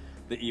is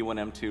the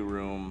E1M2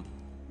 room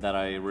that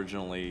I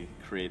originally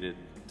created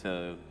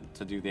to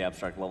do the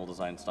abstract level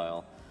design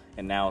style,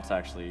 and now it's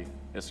actually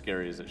as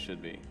scary as it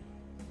should be.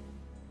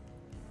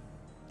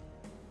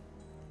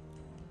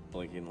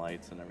 Blinking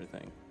lights and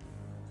everything.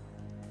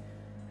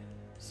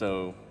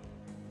 So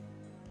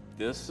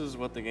this is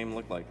what the game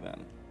looked like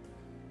then.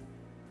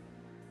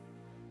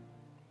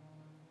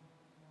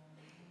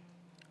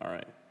 All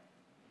right.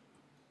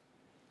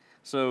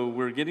 So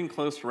we're getting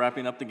close to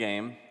wrapping up the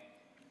game.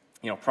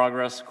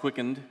 Progress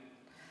quickened.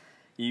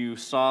 You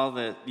saw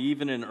that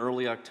even in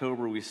early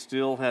October, we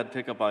still had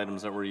pickup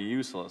items that were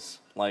useless,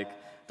 like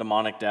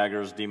demonic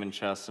daggers, demon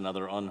chests, and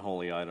other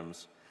unholy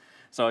items.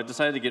 So I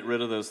decided to get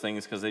rid of those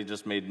things because they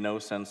just made no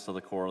sense to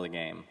the core of the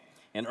game.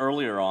 And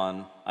earlier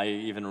on, I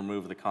even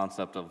removed the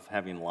concept of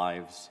having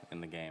lives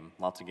in the game.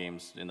 Lots of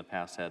games in the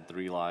past had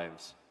 3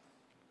 lives.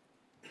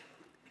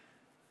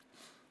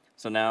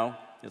 So now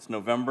it's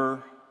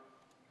November.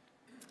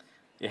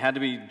 It had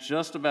to be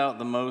just about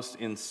the most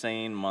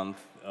insane month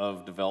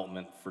of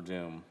development for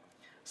Doom.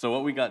 So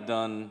what we got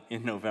done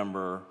in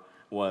November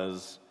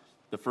was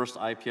the first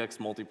IPX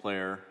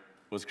multiplayer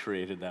was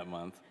created that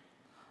month.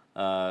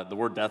 The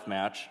word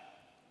deathmatch,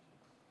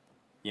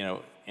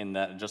 in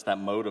that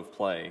mode of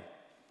play,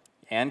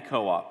 and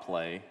co-op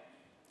play,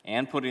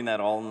 and putting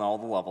that all in all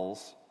the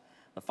levels.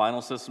 The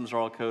final systems are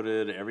all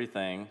coded,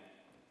 everything.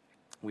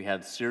 We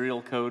had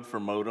serial code for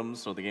modems,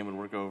 so the game would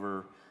work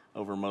over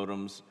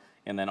modems,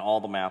 and then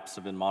all the maps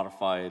have been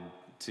modified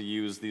to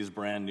use these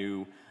brand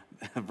new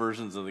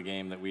versions of the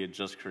game that we had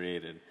just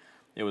created.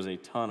 It was a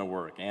ton of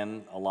work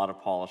and a lot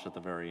of polish at the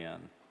very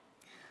end.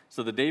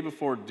 So the day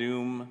before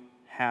Doom,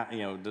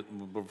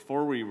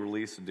 before we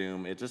released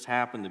Doom, it just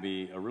happened to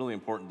be a really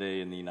important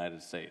day in the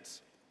United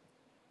States.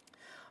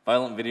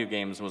 Violent video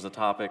games was a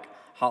topic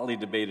hotly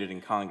debated in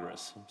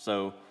Congress.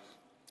 So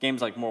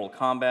games like Mortal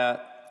Kombat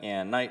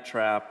and Night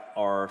Trap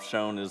are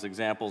shown as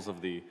examples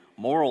of the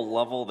moral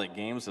level that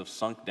games have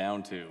sunk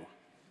down to.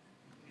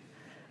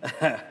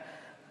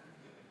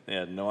 They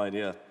had no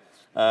idea.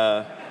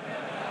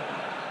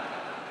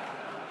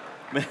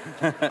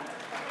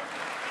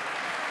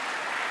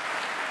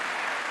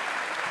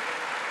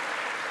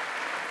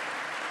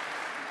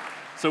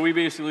 So we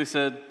basically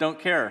said, don't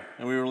care,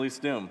 and we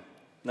released Doom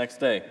next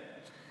day.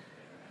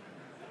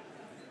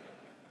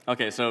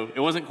 Okay, so it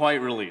wasn't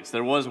quite released.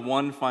 There was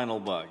one final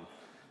bug.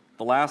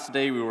 The last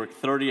day we worked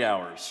 30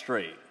 hours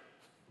straight,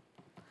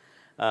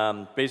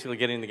 basically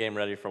getting the game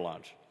ready for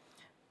launch.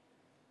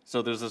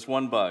 So there's this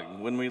one bug.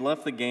 When we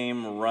left the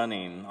game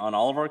running on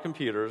all of our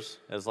computers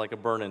as like a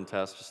burn-in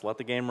test, just let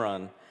the game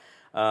run,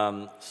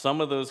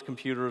 some of those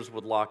computers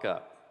would lock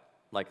up.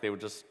 Like they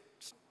would just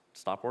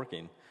stop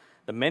working.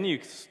 The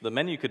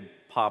menu could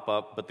pop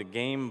up, but the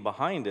game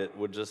behind it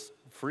would just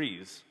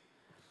freeze.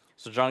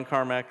 So John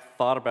Carmack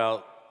thought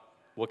about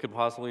what could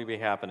possibly be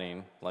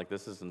happening. Like,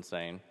 this is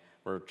insane.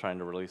 We're trying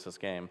to release this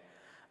game.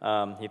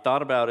 He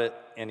thought about it,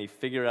 and he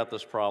figured out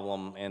this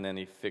problem, and then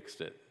he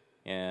fixed it.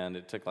 And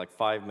it took like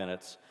 5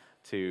 minutes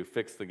to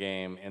fix the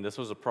game, and this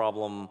was a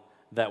problem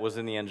that was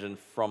in the engine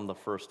from the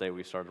first day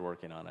we started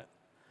working on it.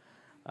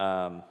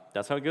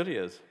 That's how good he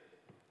is.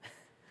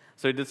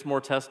 So he did some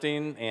more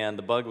testing, and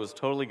the bug was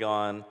totally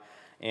gone,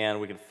 and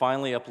we could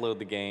finally upload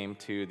the game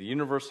to the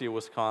University of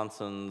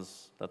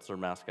Wisconsin's, that's their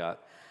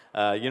mascot,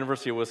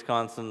 University of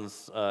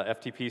Wisconsin's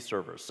FTP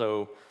servers.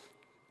 So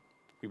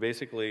we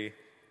basically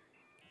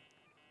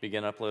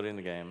began uploading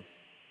the game.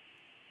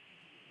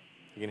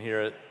 You can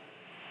hear it.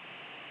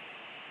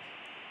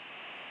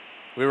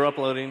 We were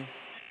uploading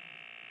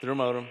through a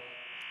modem.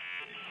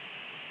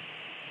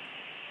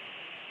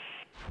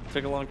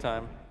 Took a long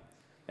time.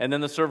 And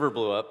then the server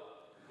blew up.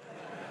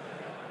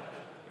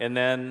 And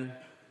then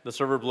the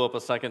server blew up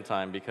a second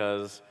time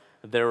because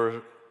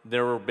there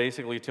were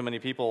basically too many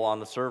people on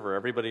the server.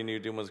 Everybody knew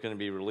Doom was going to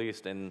be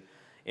released, and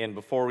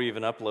before we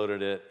even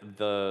uploaded it,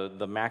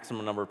 the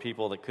maximum number of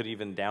people that could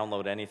even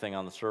download anything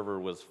on the server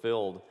was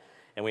filled,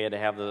 and we had to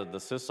have the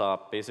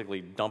sysop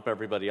basically dump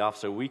everybody off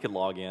so we could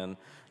log in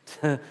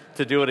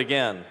to do it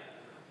again.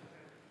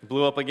 It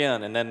blew up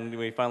again, and then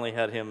we finally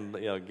had him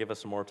give us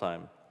some more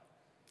time.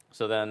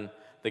 So then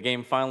the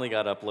game finally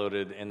got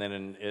uploaded, and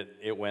then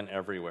it went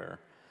everywhere.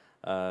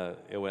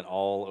 It went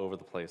all over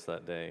the place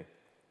that day.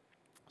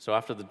 So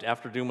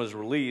after Doom was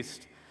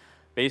released,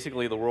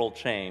 basically the world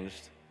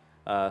changed.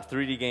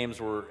 3D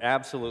games were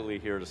absolutely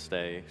here to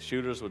stay.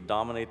 Shooters would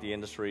dominate the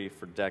industry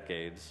for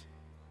decades.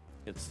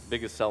 It's the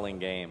biggest selling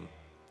game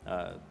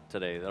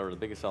today, or the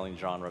biggest selling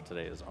genre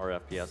today is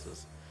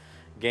RFPSs.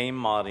 Game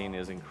modding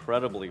is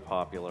incredibly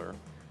popular,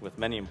 with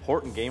many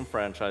important game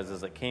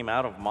franchises that came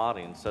out of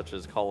modding, such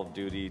as Call of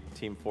Duty,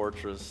 Team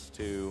Fortress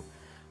 2,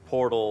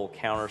 Portal,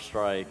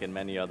 Counter-Strike, and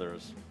many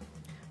others.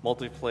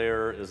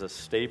 Multiplayer is a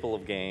staple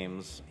of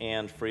games,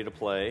 and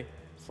free-to-play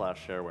 /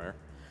 shareware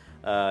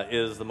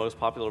is the most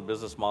popular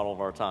business model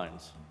of our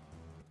times.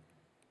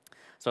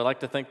 So I'd like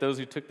to thank those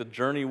who took the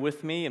journey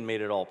with me and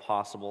made it all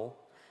possible.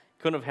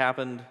 Couldn't have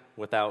happened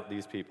without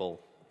these people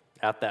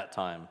at that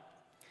time,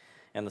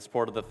 and the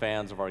support of the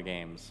fans of our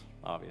games,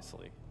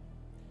 obviously.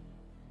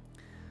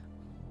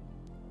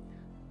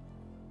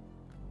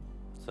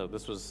 So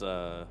this was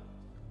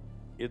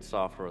id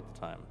Software at the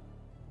time.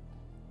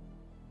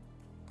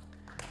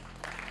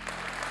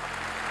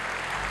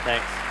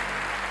 Thanks.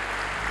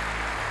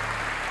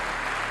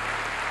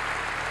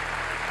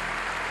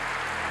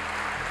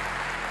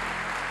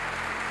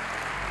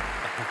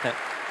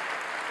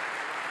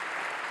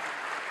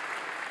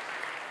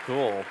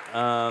 Cool.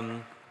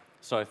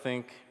 So I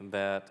think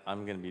that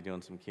I'm going to be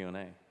doing some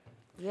Q&A.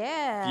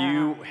 Yeah. If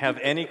you have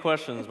any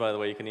questions, by the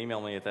way, you can email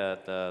me at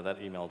that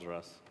email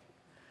address.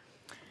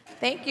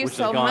 Thank you which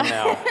so is gone much.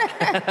 Now.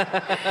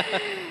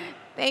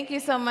 Thank you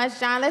so much,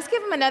 John. Let's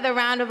give him another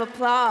round of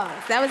applause.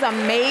 That was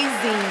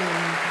amazing.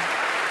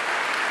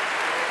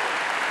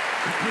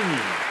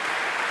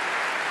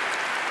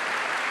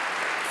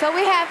 So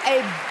we have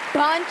a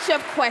bunch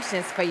of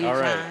questions for you, All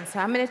right. John. So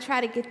I'm going to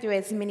try to get through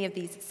as many of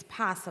these as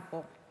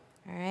possible.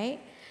 All right?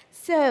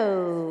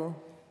 So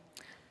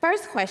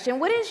first question,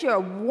 what is your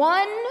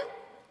one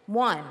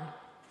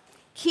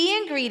key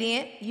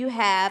ingredient you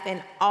have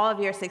in all of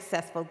your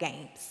successful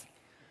games?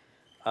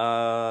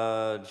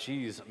 Made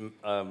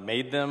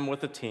them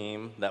with a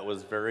team that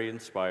was very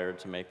inspired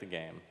to make the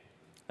game.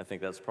 I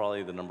think that's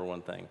probably the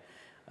 #1 thing.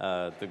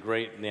 The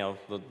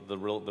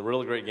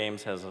really great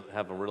games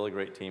have a really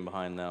great team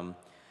behind them,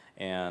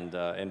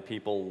 and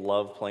people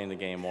love playing the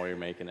game while you're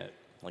making it.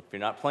 Like if you're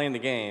not playing the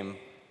game,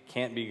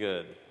 can't be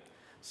good.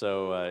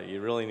 So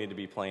you really need to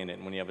be playing it.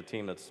 And when you have a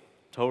team that's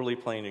totally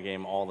playing your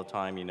game all the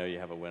time, you know you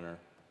have a winner.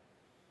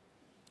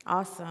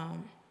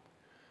 Awesome.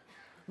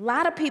 A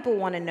lot of people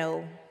want to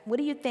know, what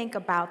do you think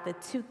about the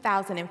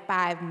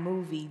 2005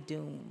 movie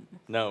Doom?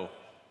 No.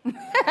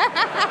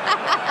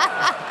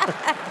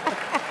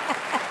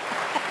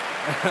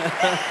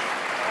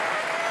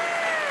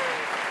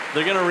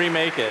 They're going to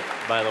remake it,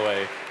 by the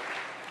way.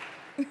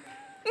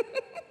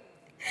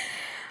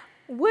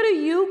 What do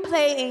you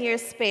play in your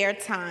spare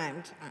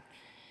time, John?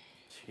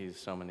 Jeez,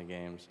 so many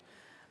games.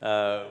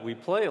 We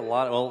play a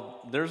lot.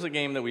 Well, there's a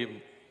game that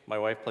my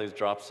wife plays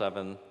Drop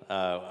 7.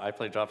 I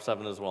play Drop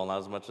 7 as well, not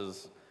as much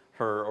as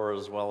her or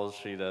as well as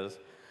she does.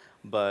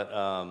 But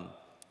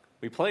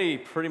we play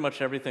pretty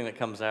much everything that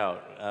comes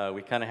out.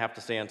 We kind of have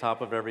to stay on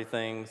top of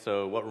everything.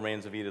 So What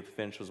Remains of Edith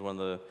Finch was one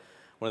of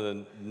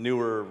the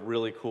newer,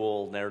 really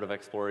cool narrative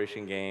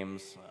exploration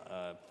games.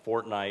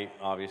 Fortnite,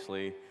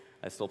 obviously.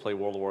 I still play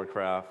World of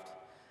Warcraft.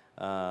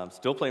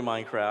 Still play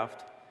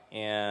Minecraft.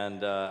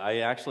 And I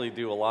actually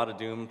do a lot of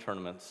Doom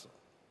tournaments.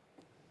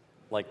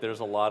 Like, there's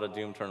a lot of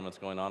Doom tournaments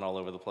going on all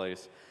over the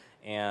place.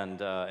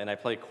 And I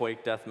play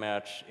Quake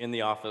Deathmatch in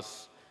the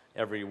office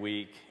every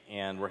week,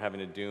 and we're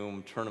having a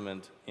Doom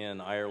tournament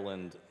in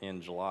Ireland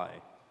in July.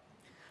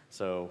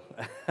 So,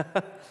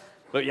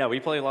 but yeah, I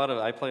play a lot of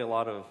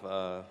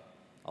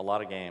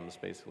games,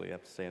 basically. You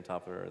have to stay on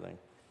top of everything.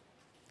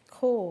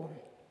 Cool.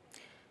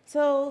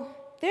 So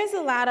there's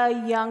a lot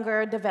of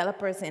younger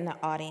developers in the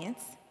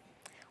audience.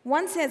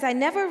 One says, I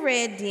never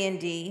read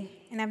D&D,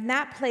 and I've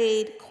not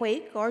played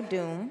Quake or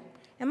Doom.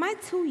 Am I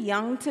too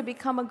young to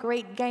become a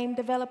great game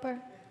developer?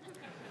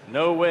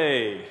 No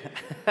way.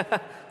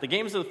 The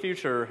games of the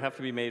future have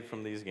to be made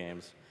from these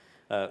games.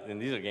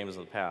 And these are games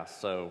of the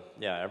past. So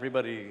yeah,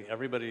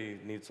 everybody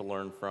needs to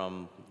learn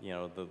from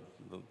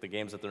the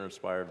games that they're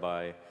inspired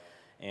by,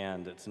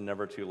 and it's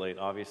never too late.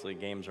 Obviously,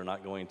 games are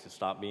not going to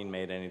stop being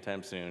made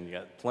anytime soon. You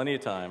got plenty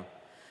of time.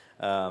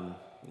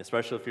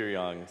 Especially if you're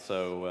young.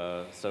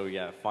 So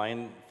yeah,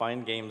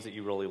 find games that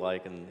you really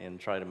like and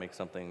try to make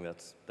something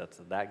that's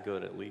that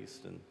good at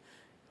least, and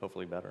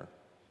hopefully better.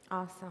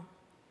 Awesome.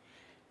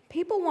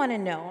 People want to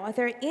know, are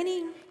there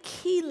any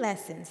key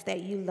lessons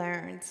that you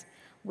learned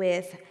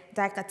with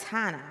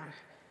Daikatana,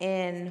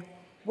 and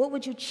what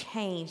would you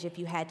change if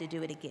you had to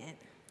do it again?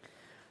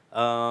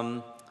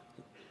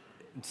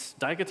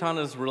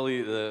 Daikatana is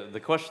really the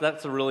question.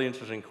 That's a really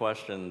interesting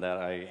question that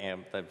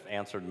I've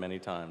answered many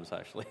times,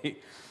 actually.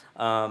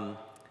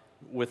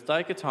 With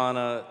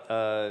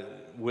Daikatana,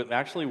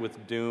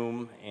 with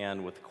Doom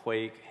and with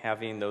Quake,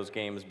 having those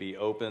games be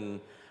open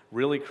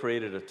really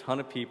created a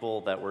ton of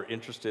people that were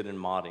interested in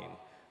modding.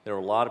 There were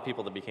a lot of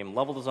people that became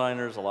level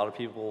designers. A lot of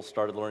people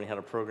started learning how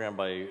to program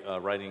by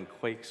writing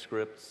Quake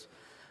scripts.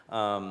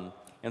 And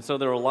so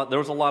there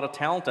was a lot of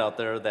talent out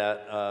there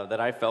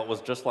that I felt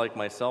was just like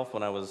myself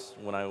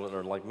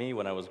or like me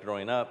when I was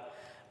growing up,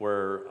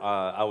 where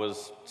I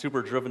was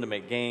super driven to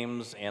make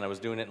games and I was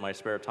doing it in my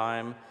spare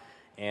time.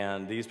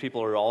 And these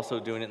people are also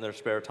doing it in their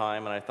spare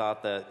time. And I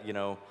thought that, you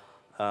know,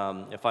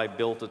 if I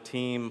built a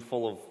team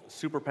full of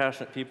super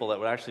passionate people that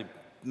would actually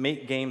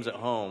make games at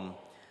home,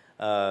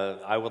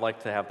 I would like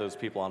to have those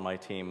people on my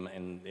team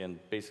and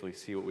basically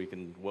see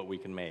what we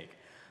can make.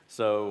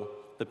 So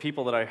the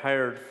people that I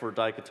hired for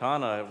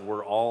Daikatana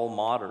were all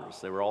modders.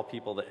 They were all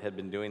people that had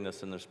been doing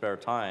this in their spare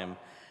time,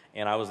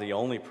 and I was the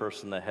only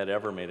person that had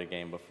ever made a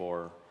game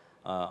before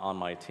on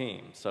my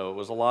team. So it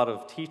was a lot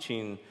of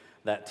teaching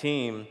that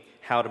team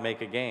how to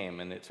make a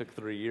game, and it took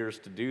 3 years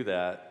to do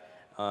that.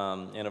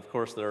 And of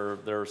course, there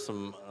are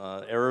some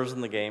errors in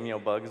the game, you know,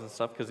 bugs and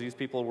stuff, because these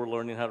people were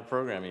learning how to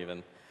program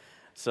even.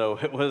 So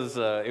it was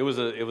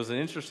an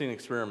interesting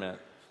experiment.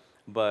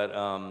 But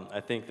I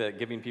think that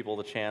giving people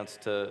the chance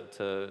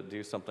to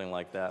do something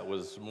like that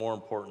was more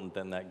important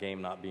than that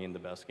game not being the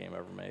best game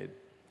ever made.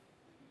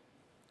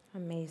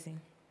 Amazing.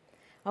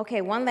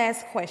 Okay, one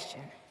last question.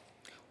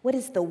 What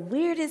is the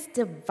weirdest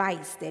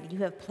device that you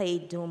have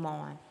played Doom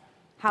on?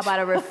 How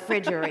about a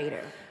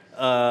refrigerator?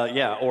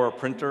 Yeah, or a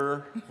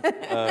printer,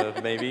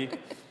 maybe.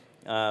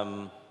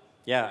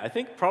 Yeah, I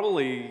think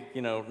probably,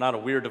 you know, not a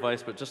weird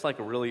device, but just like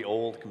a really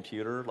old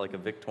computer, like a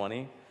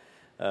VIC-20.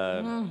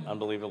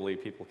 Unbelievably,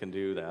 people can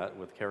do that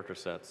with character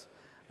sets.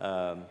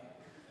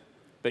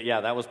 But yeah,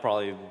 that was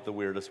probably the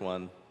weirdest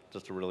one,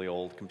 just a really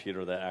old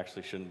computer that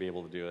actually shouldn't be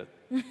able to do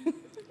it.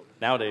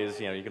 Nowadays,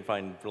 you know, you can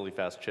find really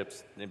fast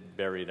chips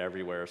buried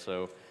everywhere,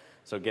 so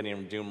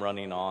getting Doom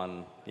running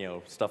on, you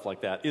know, stuff like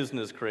that isn't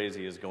as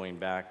crazy as going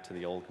back to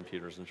the old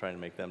computers and trying to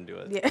make them do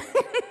it. Yeah.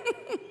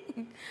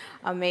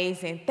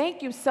 Amazing.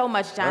 Thank you so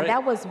much, John. Right.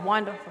 That was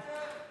wonderful.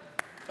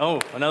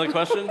 Oh, another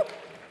question?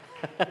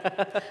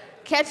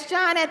 Catch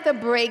John at the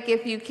break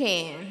if you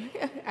can.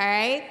 All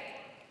right?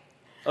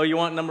 Oh, you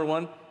want number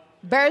one?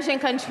 Version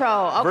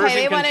control. Okay, version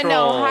they want to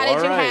know, how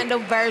did you right. handle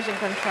version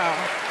control?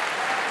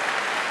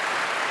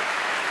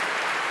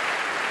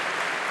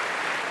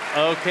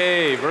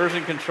 Okay,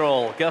 version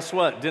control. Guess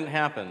what? Didn't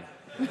happen.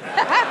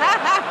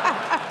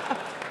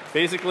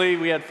 Basically,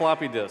 we had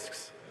floppy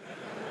disks.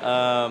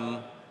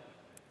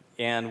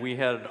 And we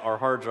had our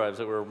hard drives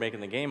that we were making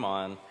the game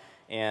on.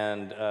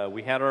 And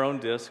we had our own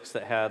disks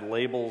that had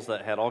labels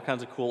that had all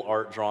kinds of cool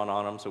art drawn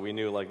on them. So we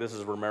knew, like, this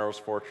is Romero's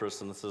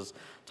Fortress, and this is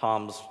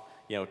Tom's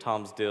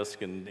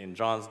disk and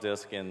John's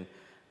disk. And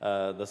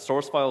the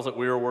source files that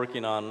we were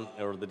working on,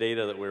 or the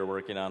data that we were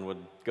working on,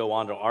 would go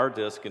onto our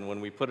disk. And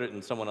when we put it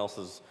in someone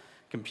else's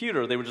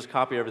computer, they would just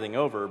copy everything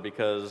over,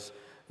 because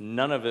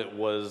none of it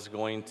was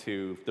going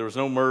to, there was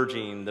no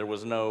merging, there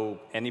was no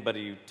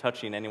anybody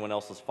touching anyone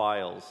else's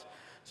files.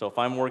 So if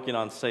I'm working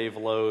on save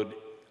load,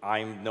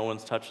 no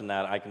one's touching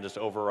that. I can just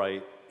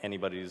overwrite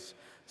anybody's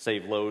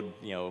save load,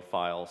 you know,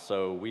 file.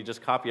 So we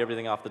just copy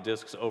everything off the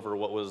disks over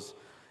what was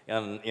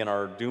in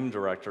our Doom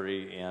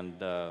directory, and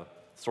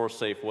source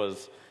safe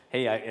was,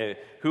 hey,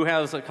 who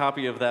has a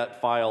copy of that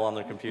file on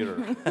their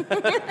computer?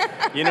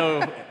 You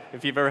know,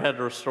 if you've ever had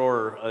to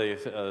restore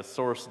a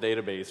source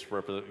database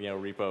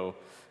repo,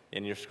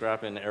 and you're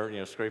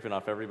scraping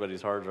off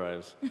everybody's hard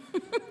drives.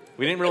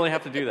 We didn't really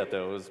have to do that,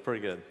 though. It was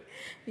pretty good.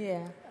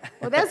 Yeah.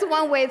 Well, that's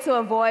one way to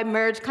avoid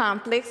merge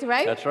conflicts,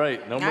 right? That's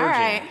right. No merging. All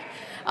right.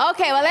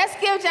 Okay, well, let's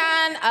give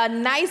John a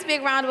nice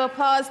big round of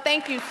applause.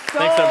 Thank you so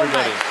much. Thanks,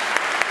 everybody.